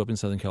I grew up in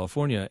Southern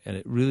California, and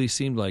it really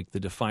seemed like the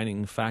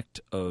defining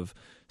fact of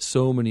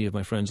so many of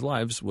my friends'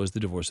 lives was the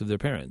divorce of their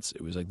parents.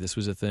 It was like this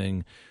was a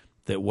thing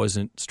that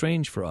wasn't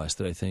strange for us,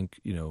 that I think,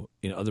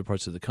 in other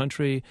parts of the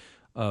country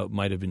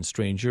might have been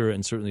stranger,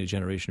 and certainly a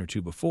generation or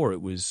two before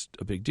it was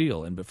a big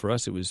deal. But for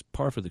us, it was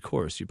par for the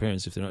course. Your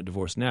parents, if they're not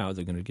divorced now,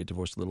 they're going to get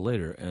divorced a little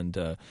later.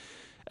 And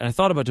I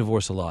thought about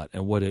divorce a lot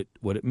and what it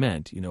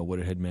meant, what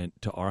it had meant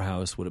to our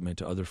house, what it meant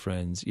to other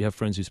friends. You have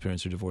friends whose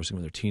parents are divorcing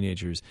when they're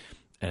teenagers,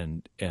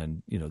 and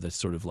that's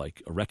sort of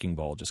like a wrecking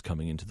ball just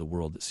coming into the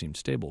world that seemed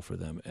stable for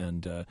them.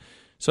 And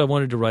so I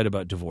wanted to write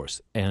about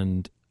divorce,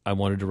 and I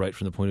wanted to write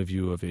from the point of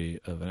view of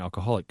an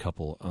alcoholic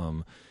couple.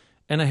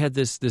 And I had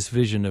this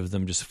vision of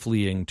them just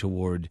fleeing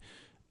toward.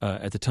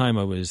 At the time,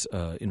 I was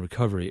in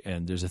recovery,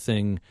 and there's a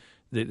thing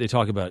they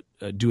talk about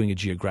doing a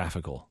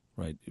geographical.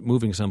 Right,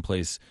 moving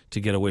someplace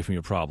to get away from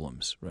your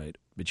problems, right?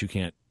 But you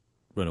can't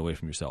run away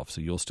from yourself, so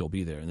you'll still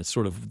be there. And it's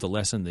sort of the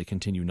lesson they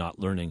continue not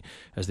learning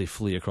as they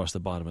flee across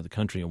the bottom of the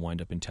country and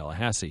wind up in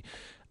Tallahassee.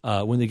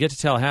 When they get to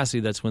Tallahassee,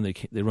 that's when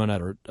they run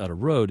out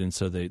of road, and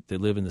so they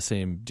live in the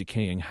same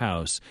decaying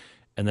house,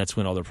 and that's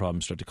when all their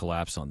problems start to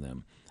collapse on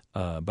them.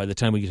 By the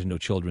time we get to know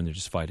children, they're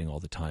just fighting all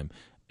the time,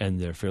 and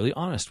they're fairly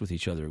honest with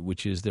each other,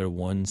 which is their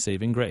one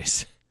saving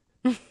grace.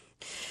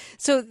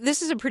 So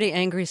this is a pretty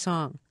angry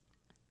song.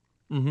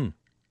 Mm-hmm.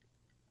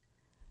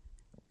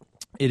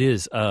 It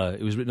is.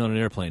 It was written on an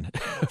airplane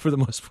for the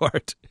most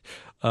part.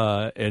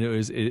 And it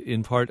was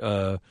in part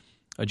a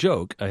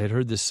joke. I had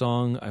heard this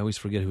song. I always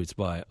forget who it's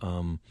by.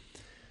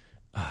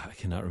 I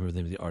cannot remember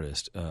the name of the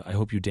artist. I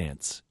Hope You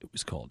Dance, it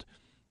was called.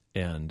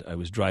 And I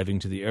was driving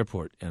to the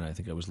airport, and I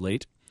think I was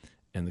late.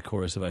 And the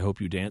chorus of I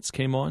Hope You Dance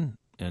came on.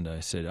 And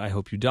I said, I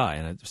hope you die.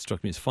 And it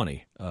struck me as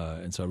funny.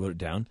 And so I wrote it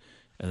down.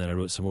 And then I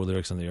wrote some more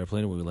lyrics on the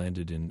airplane. When we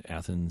landed in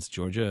Athens,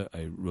 Georgia,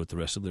 I wrote the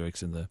rest of the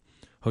lyrics in the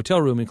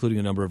hotel room, including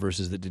a number of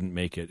verses that didn't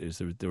make it.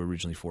 There were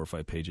originally 4 or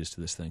 5 pages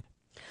to this thing.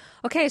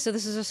 Okay, so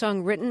this is a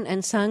song written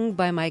and sung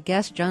by my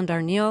guest, John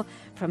Darnielle,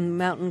 from the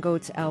Mountain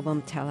Goats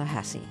album,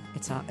 Tallahassee.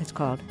 It's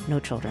called No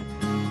Children.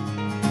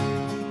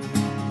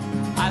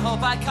 I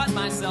hope I cut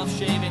myself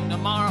shaving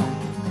tomorrow.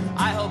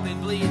 I hope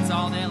it bleeds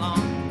all day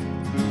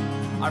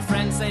long. Our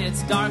friends say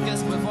it's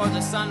darkest before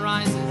the sun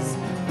rises.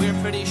 We're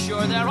pretty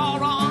sure they're all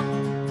wrong.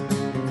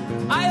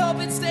 I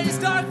hope it stays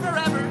dark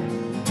forever.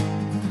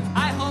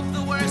 I hope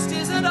the worst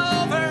isn't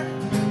over.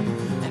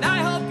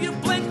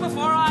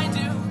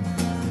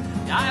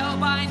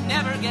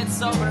 never get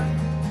sober.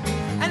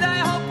 And I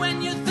hope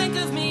when you think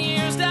of me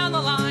years down the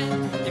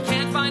line, you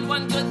can't find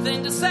one good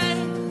thing to say.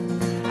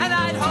 And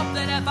I'd hope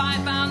that if I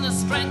found the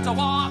strength to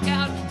walk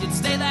out, you'd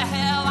stay the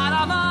hell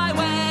out of my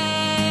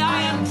way.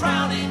 I am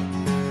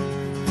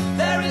drowning,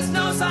 there is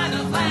no sign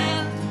of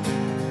land.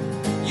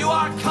 You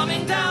are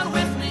coming down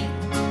with me,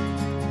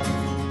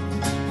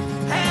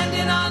 hand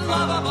in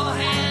unlovable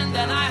hand.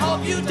 And I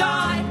hope you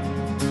die,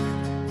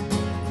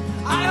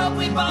 I hope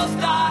we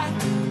both die.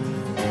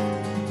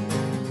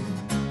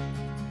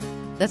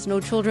 That's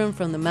No Children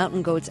from the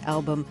Mountain Goats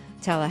album,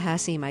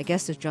 Tallahassee. My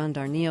guest is John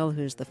Darnielle,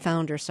 who's the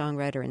founder,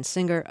 songwriter, and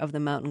singer of the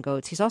Mountain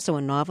Goats. He's also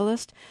a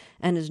novelist,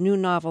 and his new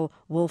novel,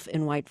 Wolf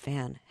in White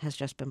Van, has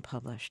just been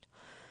published.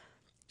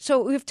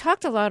 So we've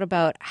talked a lot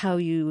about how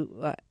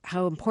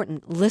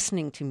important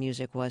listening to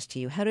music was to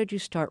you. How did you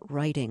start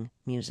writing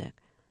music?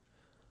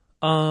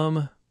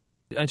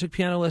 I took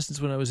piano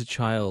lessons when I was a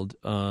child,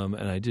 and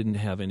I didn't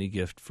have any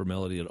gift for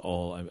melody at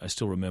all. I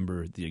still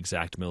remember the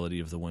exact melody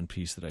of the one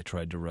piece that I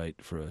tried to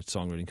write for a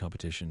songwriting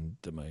competition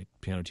that my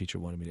piano teacher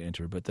wanted me to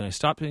enter. But then I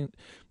stopped being,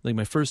 like,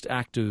 my first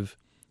active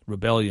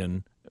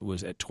rebellion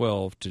was at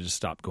 12 to just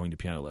stop going to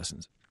piano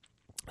lessons.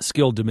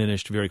 Skill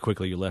diminished very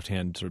quickly. Your left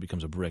hand sort of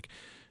becomes a brick.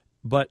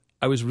 But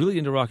I was really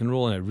into rock and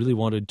roll, and I really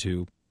wanted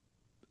to.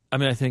 I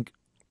mean,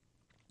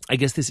 I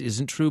guess this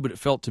isn't true, but it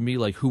felt to me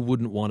like who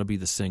wouldn't want to be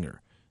the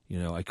singer? You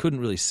know, I couldn't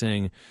really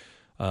sing.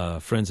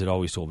 Friends had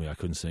always told me I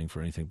couldn't sing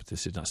for anything, but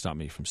this did not stop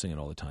me from singing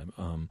all the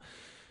time.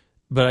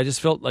 But I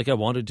just felt like I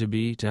wanted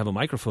to have a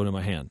microphone in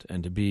my hand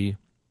and to be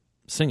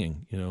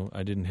singing. You know,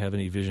 I didn't have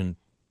any vision.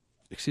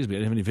 I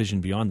didn't have any vision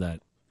beyond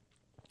that.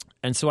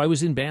 And so I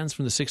was in bands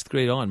from the 6th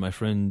grade on. My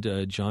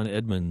friend John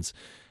Edmonds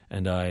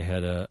and I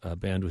had a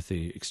band with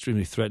the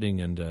extremely threatening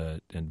and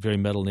very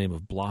metal name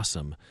of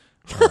Blossom.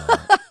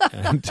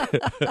 And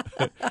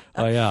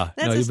oh yeah,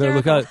 That's no, you hysterical. better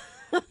look out.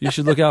 You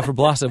should look out for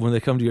Blossom when they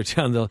come to your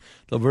town. They'll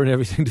burn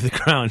everything to the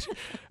ground.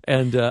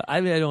 And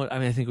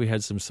I think we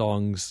had some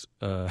songs.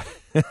 I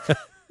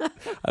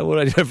won't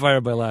identify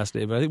her by last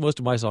name, but I think most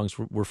of my songs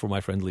were for my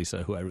friend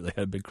Lisa, who I really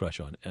had a big crush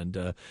on.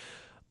 And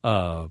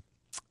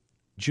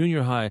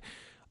junior high,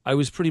 I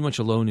was pretty much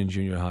alone in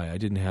junior high. I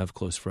didn't have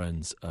close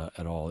friends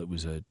at all. It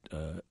was a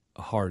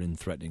hard and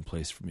threatening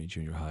place for me,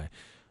 junior high.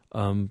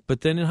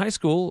 But then in high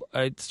school,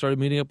 I started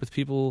meeting up with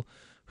people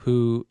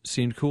who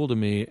seemed cool to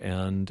me,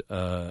 and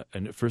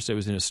at first I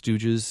was in a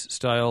Stooges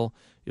style,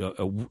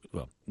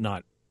 well,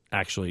 not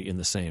actually in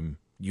the same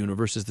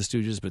universe as the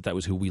Stooges, but that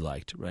was who we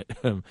liked, right?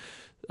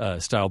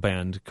 Style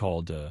band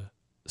called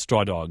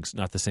Straw Dogs,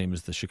 not the same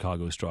as the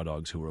Chicago Straw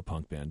Dogs, who were a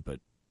punk band, but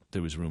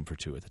there was room for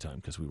two at the time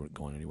because we weren't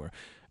going anywhere.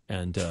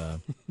 And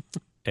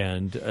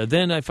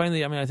then I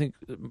finally, I think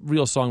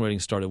real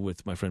songwriting started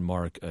with my friend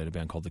Mark at a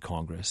band called The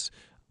Congress,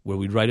 where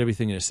we'd write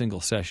everything in a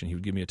single session. He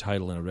would give me a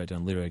title and I'd write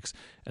down lyrics,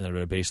 and then I'd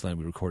write a bass line,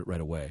 we'd record it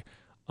right away.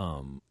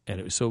 And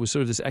it was sort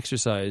of this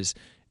exercise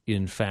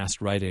in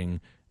fast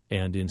writing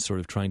and in sort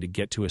of trying to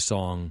get to a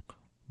song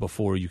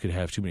before you could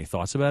have too many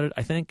thoughts about it,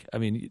 I think. I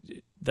mean,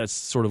 that's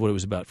sort of what it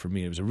was about for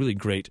me. It was a really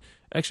great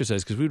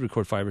exercise because we'd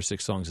record 5 or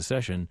 6 songs a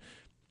session,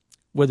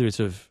 whether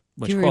it's of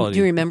much quality. Do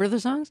you remember the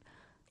songs?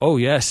 Oh,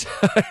 yes.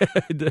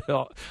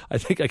 I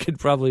think I could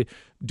probably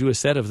do a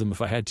set of them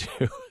if I had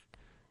to.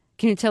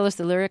 Can you tell us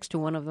the lyrics to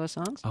one of those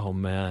songs? Oh,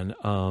 man.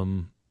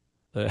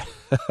 There's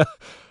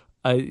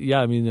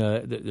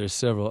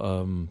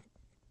several.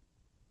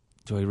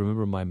 Do I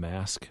remember My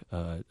Mask?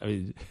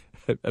 I'm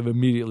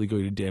immediately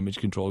going to Damage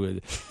Control.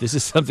 This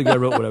is something I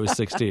wrote when I was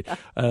 16.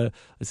 Let's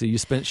see. You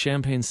spent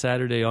champagne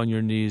Saturday on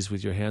your knees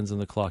with your hands on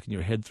the clock and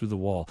your head through the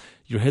wall.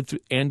 Your head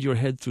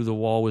through the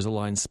wall was a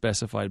line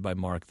specified by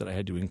Mark that I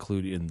had to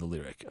include in the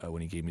lyric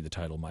when he gave me the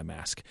title My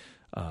Mask.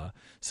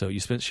 So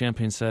you spent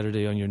champagne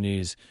Saturday on your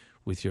knees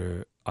with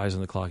your eyes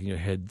on the clock and your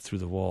head through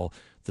the wall.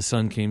 The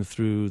sun came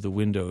through the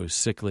window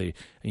sickly,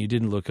 and you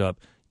didn't look up.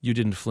 You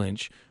didn't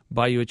flinch.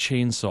 Buy you a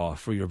chainsaw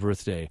for your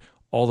birthday.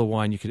 All the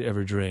wine you could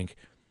ever drink.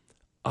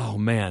 Oh,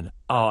 man.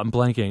 Oh, I'm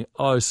blanking.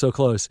 Oh, I was so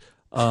close.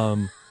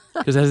 Because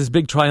it has this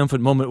big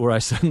triumphant moment where I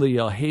suddenly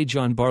yell, "Hey,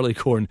 John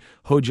Barleycorn,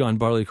 ho, John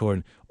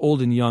Barleycorn,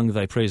 old and young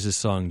thy praises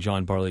sung,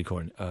 John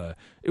Barleycorn."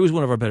 It was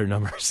one of our better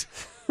numbers.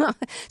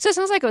 So it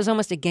sounds like it was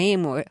almost a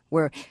game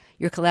where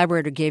your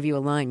collaborator gave you a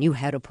line you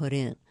had to put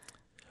in.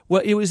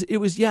 Well, it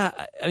was, yeah.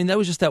 I mean, that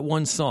was just that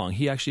one song.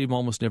 He actually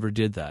almost never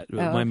did that. Oh,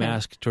 My okay.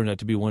 Mask turned out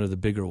to be one of the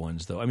bigger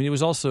ones, though. I mean, it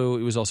was also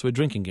a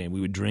drinking game. We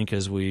would drink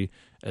as we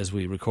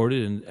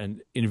recorded,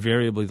 and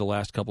invariably the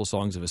last couple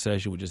songs of a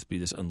session would just be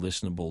this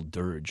unlistenable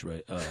dirge,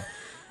 right?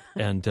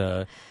 I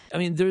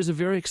mean, there's a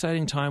very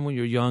exciting time when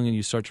you're young and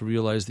you start to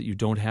realize that you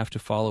don't have to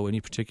follow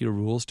any particular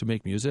rules to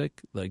make music.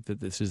 Like that,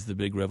 this is the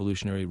big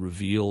revolutionary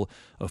reveal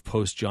of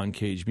post-John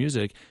Cage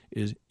music: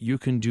 is you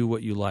can do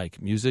what you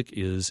like. Music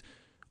is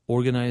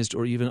organized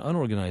or even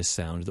unorganized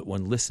sound that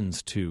one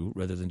listens to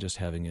rather than just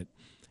having it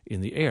in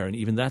the air. And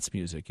even that's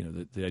music,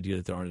 the idea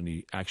that there aren't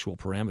any actual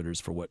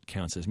parameters for what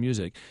counts as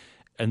music.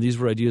 And these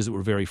were ideas that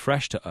were very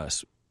fresh to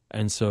us.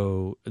 And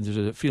so there's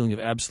a feeling of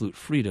absolute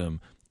freedom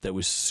that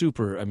was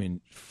super,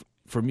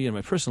 for me in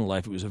my personal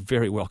life, it was a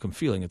very welcome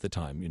feeling at the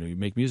time. You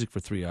make music for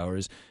 3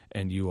 hours,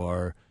 and you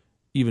are,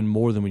 even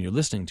more than when you're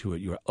listening to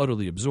it, you are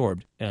utterly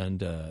absorbed.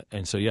 And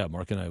so, yeah,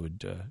 Mark and I would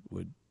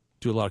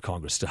do a lot of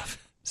Congress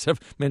stuff,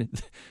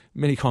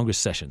 many Congress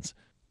sessions.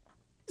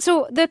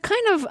 So the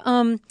kind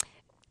of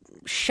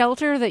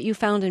shelter that you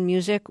found in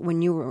music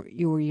when you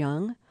were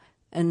young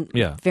and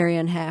very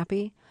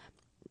unhappy,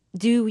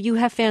 do you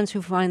have fans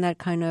who find that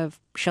kind of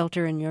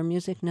shelter in your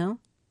music now?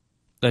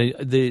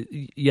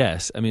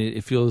 Yes. I mean,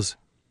 it feels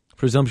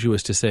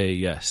presumptuous to say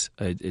yes.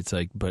 It's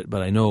like, but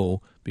I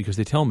know, because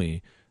they tell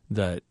me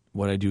that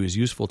what I do is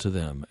useful to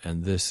them,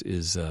 and this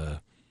is an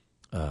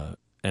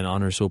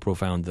honor so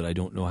profound that I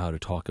don't know how to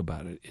talk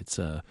about it. It's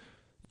I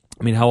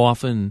mean, how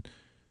often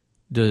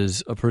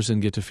does a person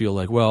get to feel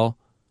like, well,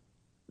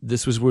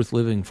 this was worth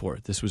living for,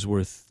 this was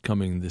worth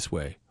coming this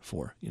way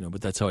for,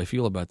 But that's how I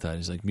feel about that.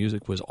 Is like,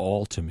 music was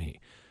all to me,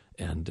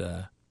 and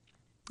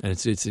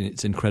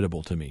it's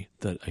incredible to me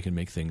that I can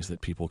make things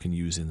that people can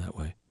use in that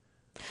way.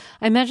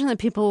 I imagine that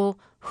people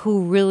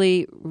who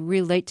really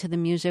relate to the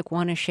music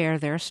want to share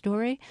their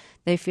story.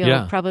 They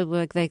feel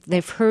probably like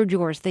they've heard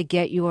yours, they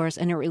get yours,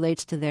 and it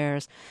relates to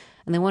theirs,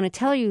 and they want to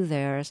tell you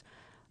theirs.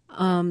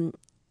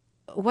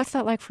 What's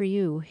that like for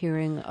you,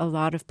 hearing a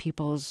lot of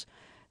people's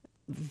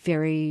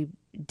very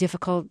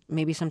difficult,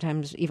 maybe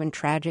sometimes even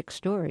tragic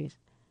stories?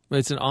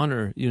 It's an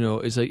honor,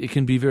 It's like, it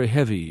can be very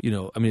heavy,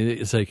 I mean,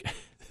 it's like,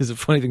 it's a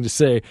funny thing to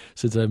say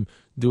since I'm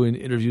doing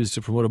interviews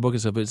to promote a book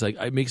and stuff, but it's like,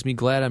 it makes me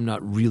glad I'm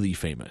not really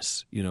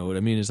famous. You know what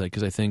I mean? It's like,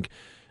 because I think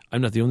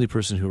I'm not the only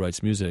person who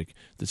writes music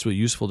that's really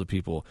useful to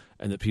people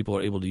and that people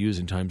are able to use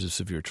in times of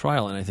severe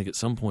trial. And I think at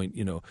some point,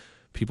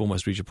 people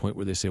must reach a point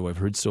where they say, well, I've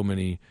had so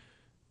many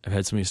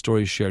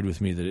stories shared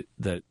with me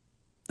that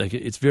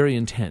it's very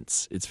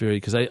intense. It's very,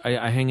 because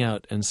I hang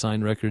out and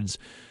sign records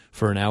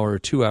for an hour or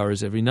 2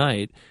 hours every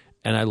night.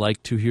 And I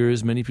like to hear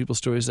as many people's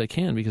stories as I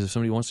can, because if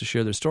somebody wants to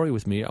share their story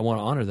with me, I want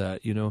to honor that,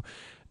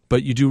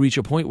 But you do reach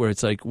a point where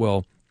it's like,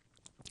 well,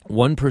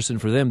 one person,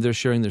 for them, they're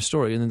sharing their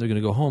story and then they're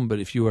going to go home. But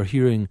if you are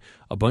hearing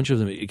a bunch of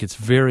them, it gets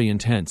very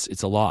intense.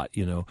 It's a lot,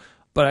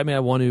 But I mean,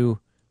 I want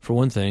to, for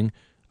one thing,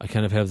 I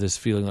kind of have this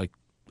feeling like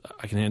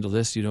I can handle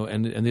this,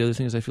 And the other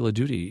thing is I feel a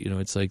duty,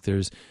 It's like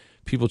there's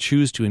people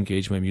choose to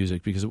engage my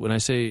music, because when I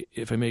say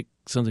if I make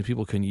something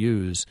people can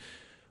use,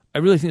 I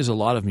really think there's a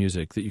lot of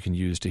music that you can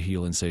use to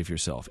heal and save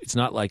yourself. It's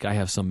not like I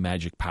have some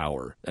magic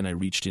power and I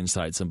reached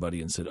inside somebody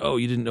and said, oh,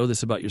 you didn't know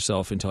this about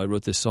yourself until I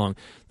wrote this song.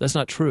 That's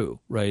not true,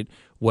 right?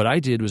 What I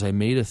did was I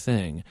made a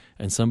thing,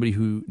 and somebody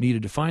who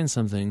needed to find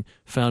something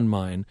found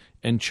mine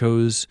and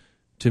chose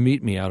to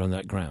meet me out on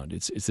that ground.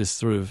 It's this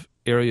sort of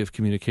area of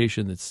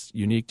communication that's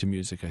unique to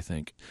music, I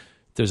think.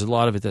 There's a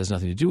lot of it that has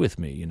nothing to do with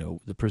me.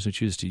 The person who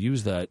chooses to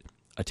use that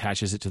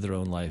attaches it to their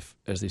own life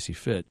as they see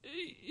fit.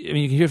 I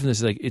mean, you can hear from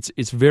this, like,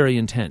 it's very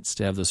intense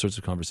to have those sorts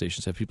of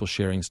conversations, to have people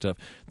sharing stuff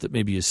that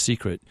maybe is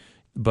secret.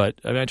 But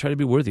I mean, I try to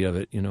be worthy of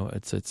it.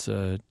 It's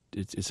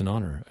an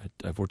honor.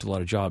 I've worked a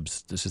lot of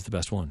jobs. This is the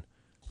best one.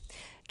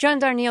 John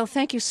Darnielle,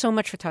 thank you so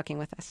much for talking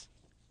with us.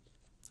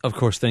 Of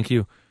course, thank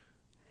you.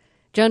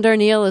 John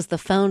Darnielle is the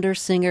founder,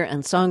 singer,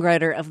 and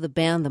songwriter of the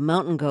band The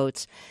Mountain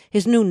Goats.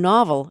 His new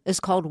novel is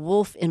called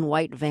Wolf in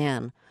White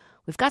Van.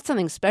 We've got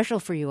something special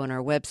for you on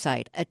our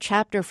website, a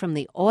chapter from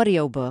the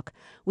audiobook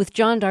with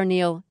John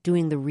Darnielle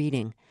doing the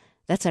reading.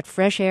 That's at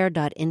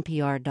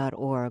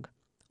freshair.npr.org.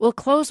 We'll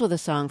close with a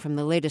song from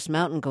the latest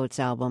Mountain Goats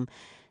album.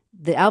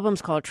 The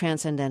album's called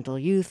Transcendental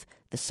Youth.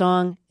 The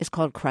song is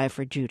called Cry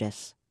for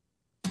Judas.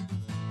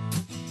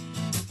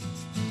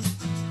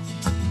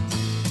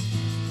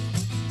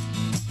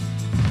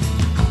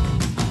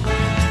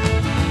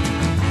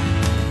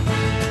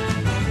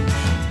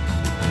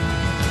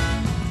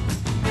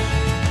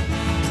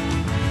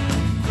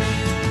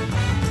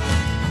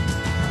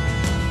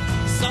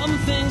 Some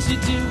things you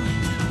do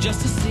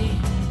just to see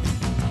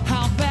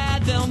how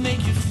bad they'll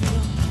make you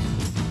feel.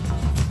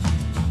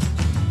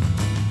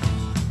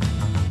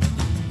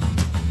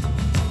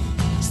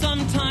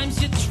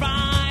 Sometimes you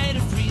try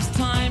to freeze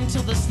time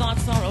till the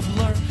thoughts are a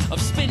blur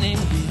of spinning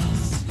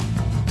wheels.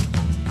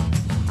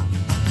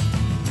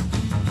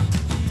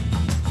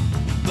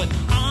 But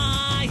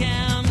I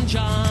am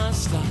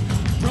just a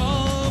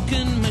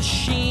broken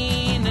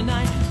machine, and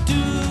I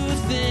do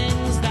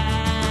things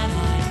that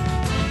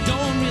I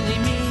don't really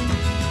mean.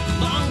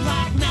 Long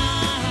black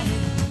night,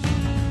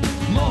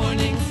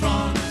 morning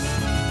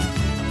frost,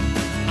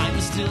 I'm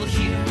still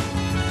here,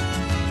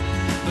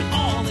 but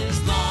all is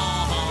lost.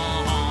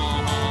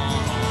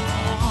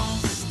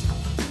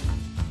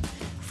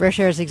 Fresh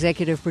Air's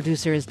executive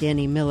producer is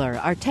Danny Miller.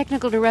 Our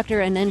technical director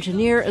and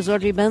engineer is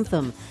Audrey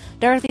Bentham.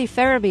 Dorothy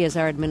Farabee is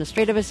our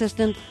administrative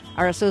assistant.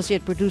 Our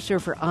associate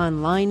producer for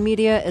online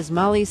media is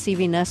Molly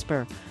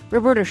Seavey-Nesper.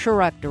 Roberta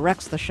Shurock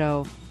directs the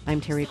show. I'm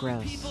Terry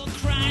Gross. People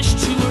crash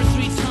 2 or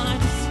 3 times.